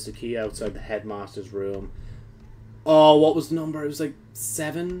upstairs, the key outside the headmaster's room. Oh, what was the number? It was like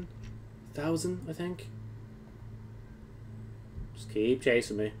 7,000, I think. Just keep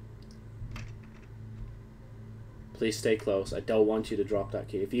chasing me. Please stay close. I don't want you to drop that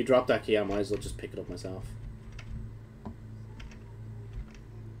key. If you drop that key, I might as well just pick it up myself.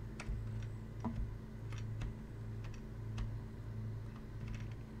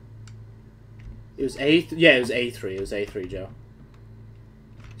 It was A. Yeah, it was A3. It was A3, Joe.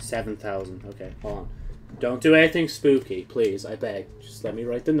 7,000. Okay, hold on. Don't do anything spooky, please. I beg. Just let me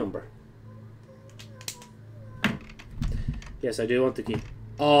write the number. Yes, I do want the key.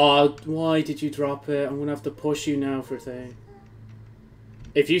 Oh, why did you drop it? I'm gonna have to push you now for thing.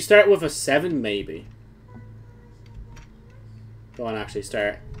 If you start with a 7, maybe. Go on, actually,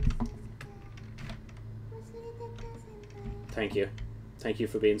 start. Thank you. Thank you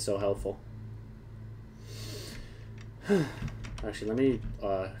for being so helpful. Actually, let me...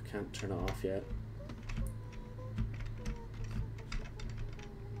 I can't turn it off yet.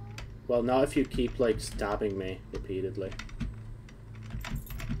 Well, not if you keep, like, stabbing me repeatedly.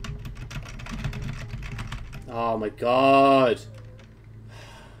 Oh my god!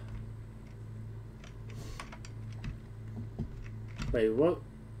 Wait, what?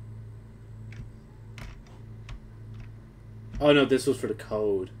 Oh no, this was for the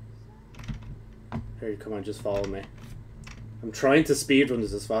code. Here, come on, just follow me. I'm trying to speedrun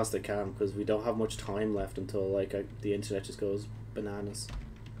this as fast as I can because we don't have much time left until like the internet just goes bananas.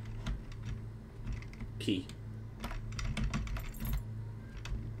 Key.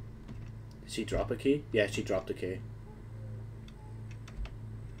 Did she drop a key? Yeah, she dropped a key.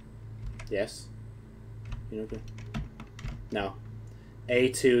 Yes? You know good? No.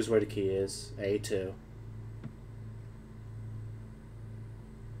 A2 is where the key is. A2.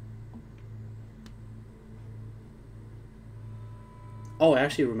 Oh, I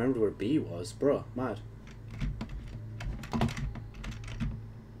actually remembered where B was. Bruh, mad.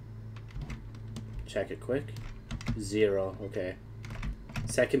 Check it quick. 0, okay.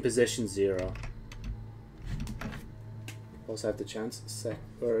 Second position, 0. Also have the chance.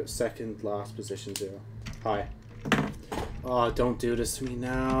 Second last position, 0. Hi. Oh, don't do this to me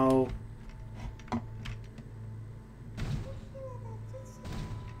now.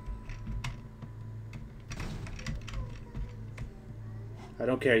 I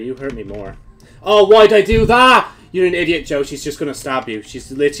don't care. You hurt me more. Oh, why'd I do that? You're an idiot, Joe. She's just gonna stab you.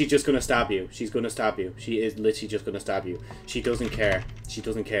 She's literally just gonna stab you. She's gonna stab you. She is literally just gonna stab you. She doesn't care. She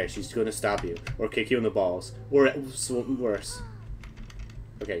doesn't care. She's gonna stab you. Or kick you in the balls. Or something worse.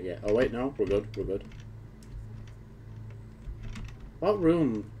 Okay, yeah. Oh, wait, no. We're good. We're good. What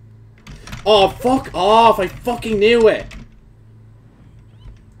room? Oh, fuck off! I fucking knew it!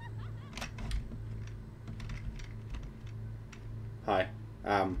 Hi.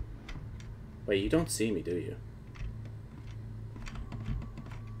 Wait, you don't see me, do you?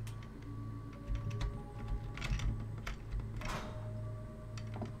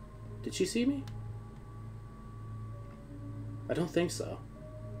 Did she see me? I don't think so.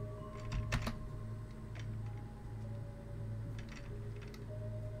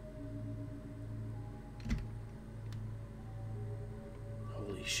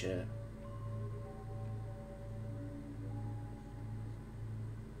 Holy shit.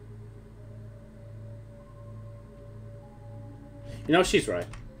 You know, she's right.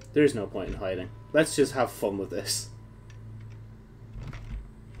 There's no point in hiding. Let's just have fun with this.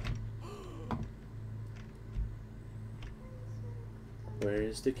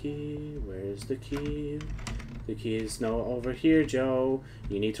 Where's the key? Where's the key? The key is no over here, Joe.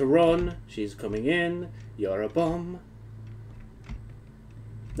 You need to run. She's coming in. You're a bum.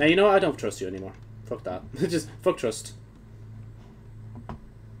 Now, you know what? I don't trust you anymore. Fuck that. Just, fuck trust.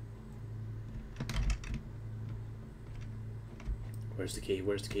 Where's the key?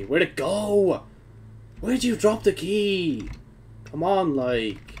 Where's the key? Where'd it go? Where'd you drop the key? Come on,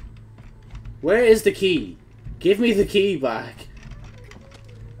 like. Where is the key? Give me the key back.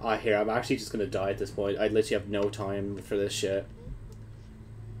 Ah, here, I'm actually just gonna die at this point. I literally have no time for this shit.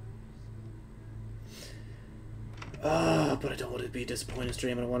 But I don't want it to be a disappointing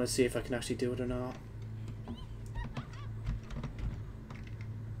stream, and I want to see if I can actually do it or not.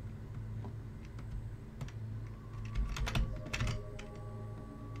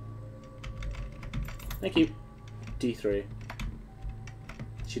 Thank you. D3.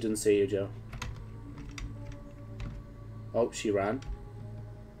 She didn't see you, Joe. Oh, she ran.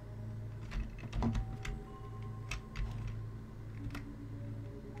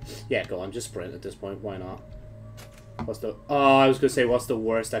 Yeah, go on, just sprint at this point. Why not? What's the... Oh, I was gonna say, what's the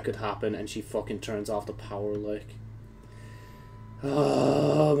worst that could happen? And she fucking turns off the power, like...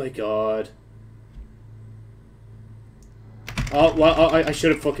 Oh, my God. Oh, well, I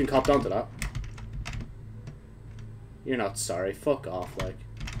should have fucking copped onto that. You're not sorry. Fuck off, like.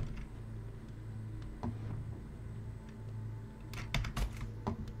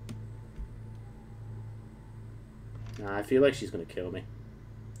 Nah, I feel like she's gonna kill me.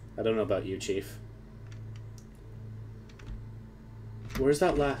 I don't know about you, Chief. Where's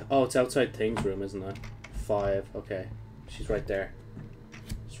that last... Oh, it's outside Things room, isn't it? 5. Okay. She's right there.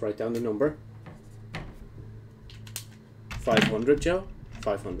 Just write down the number. 500, Joe?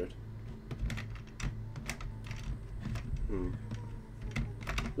 500.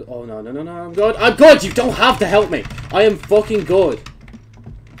 Oh, no, no, no, no, I'm good. I'm good! You don't have to help me! I am fucking good.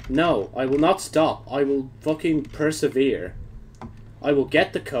 No, I will not stop. I will fucking persevere. I will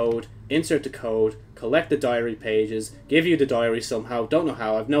get the code, insert the code, collect the diary pages, give you the diary somehow, don't know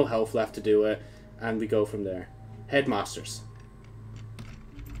how, I've no health left to do it, and we go from there. Headmasters.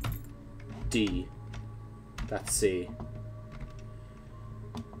 D. That's C.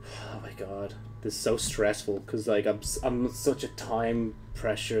 Oh my God. This is so stressful, because like, I'm such a time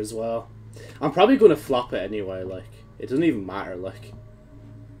pressure as well. I'm probably going to flop it anyway, like, it doesn't even matter, like.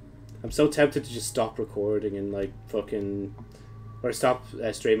 I'm so tempted to just stop recording and like fucking... Or stop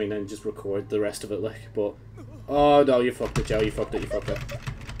streaming and just record the rest of it, like, but... Oh, no, you fucked it, Joe. You fucked it, you fucked it.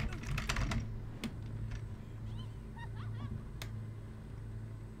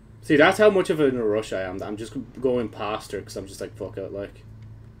 See, that's how much of a rush I am. I'm just going past her, because I'm just like, fuck it, like...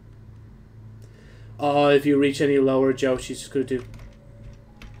 Oh, if you reach any lower, Joe, she's just gonna do...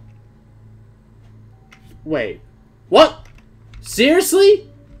 Wait. What? Seriously?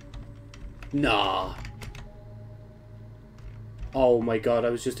 Nah. Oh my God, I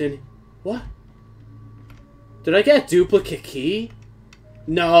was just in... What? Did I get a duplicate key?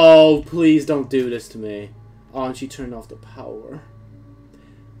 No, please don't do this to me. Oh, and she turned off the power.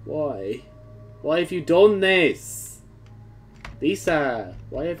 Why? Why have you done this? Lisa,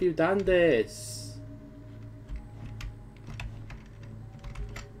 why have you done this?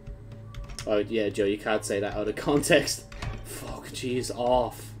 Oh, yeah, Joe, you can't say that out of context. Fuck, jeez,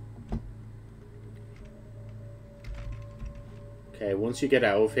 off. Okay, once you get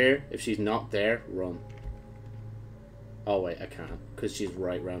out of here, if she's not there, run. Oh wait, I can't, because she's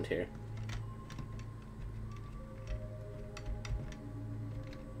right round here.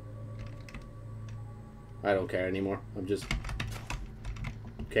 I don't care anymore. I'm just...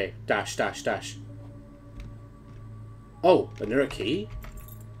 Okay, dash, dash, dash. Oh, another key?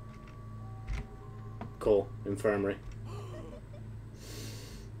 Cool, infirmary.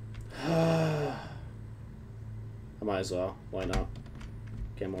 I might as well. Why not?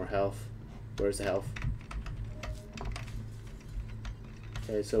 Get more health. Where's the health?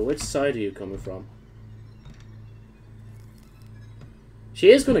 Okay, so which side are you coming from?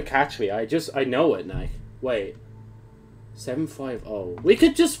 She is gonna catch me. I know it now. Wait. 750. We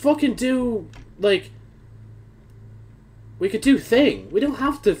could just fucking do, like... We could do thing. We don't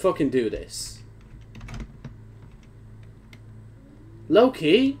have to fucking do this.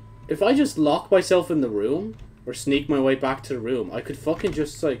 Low-key, if I just lock myself in the room, or sneak my way back to the room, I could fucking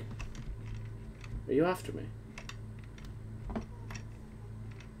just, like... Are you after me?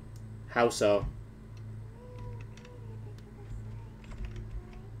 How so?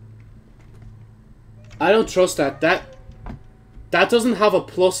 I don't trust that. That doesn't have a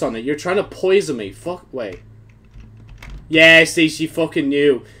plus on it. You're trying to poison me. Fuck, wait. Yeah, see, she fucking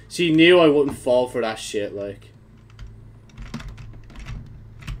knew. She knew I wouldn't fall for that shit, like.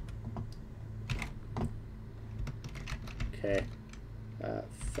 Okay.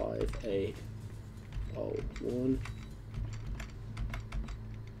 5801.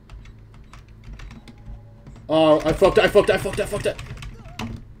 Oh, I fucked it.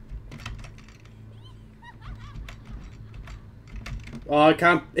 Oh, I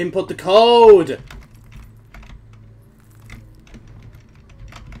can't input the code!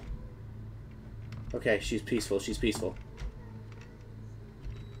 Okay, she's peaceful,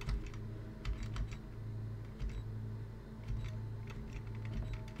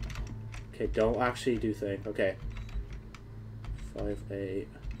 Okay, don't actually do thing. Okay.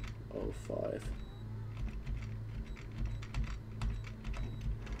 5805.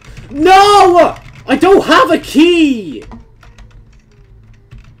 No! I don't have a key!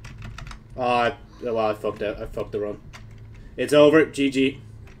 Oh, well, I fucked it. I fucked the run. It's over. GG.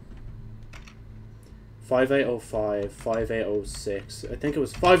 5805, 5806. I think it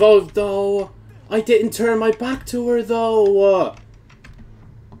was 50 though. I didn't turn my back to her though.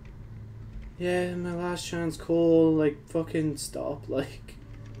 Yeah, my last chance. Cool. Like, fucking stop. Like,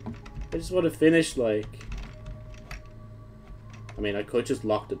 I just want to finish. Like, I mean, I could just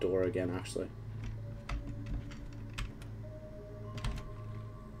lock the door again. Actually.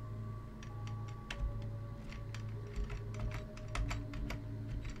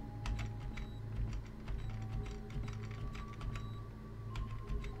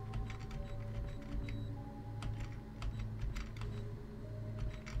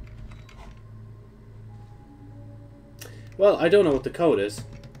 Well, I don't know what the code is.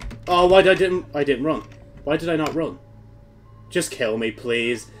 Oh, why did I didn't run? Why did I not run? Just kill me,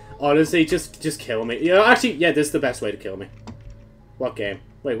 please. Honestly, just kill me. You know, actually, yeah, this is the best way to kill me. What game?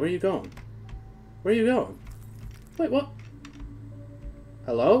 Wait, where are you going? Where are you going? Wait, what?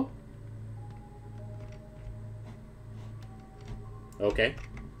 Hello? Okay.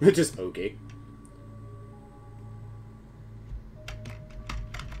 Just okay.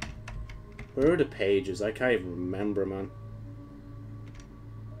 Where are the pages? I can't even remember, man.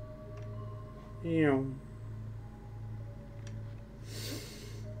 Yeah.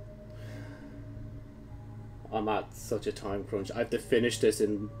 I'm at such a time crunch. I have to finish this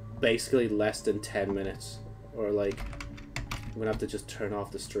in basically less than 10 minutes. Or like, I'm gonna have to just turn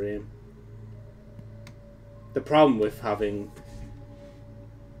off the stream. The problem with having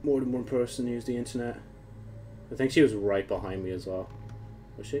more than one person use the internet. I think she was right behind me as well.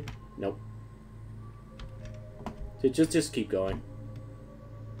 Was she? Nope. Just keep going.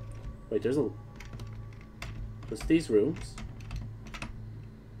 Wait, there's these rooms?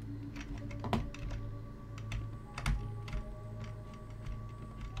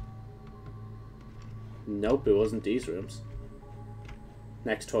 Nope, it wasn't these rooms.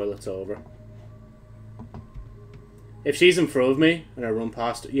 Next toilet's over. If she's in front of me and I run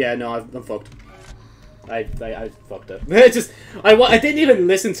past her, yeah, no, I'm fucked. I fucked it. I didn't even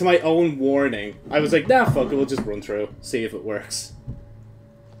listen to my own warning. I was like, nah, fuck it, we'll just run through, see if it works.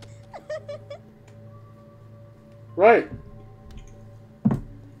 Right.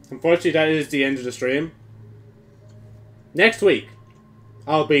 Unfortunately, that is the end of the stream. Next week,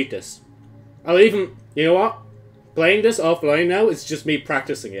 I'll beat this. I'll even, you know what? Playing this offline now, it's just me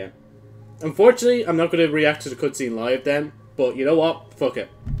practicing it. Unfortunately, I'm not going to react to the cutscene live then, but you know what? Fuck it.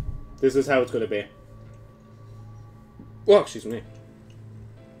 This is how it's going to be. Well, excuse me.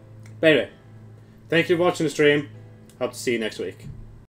 But anyway, thank you for watching the stream. Hope to see you next week.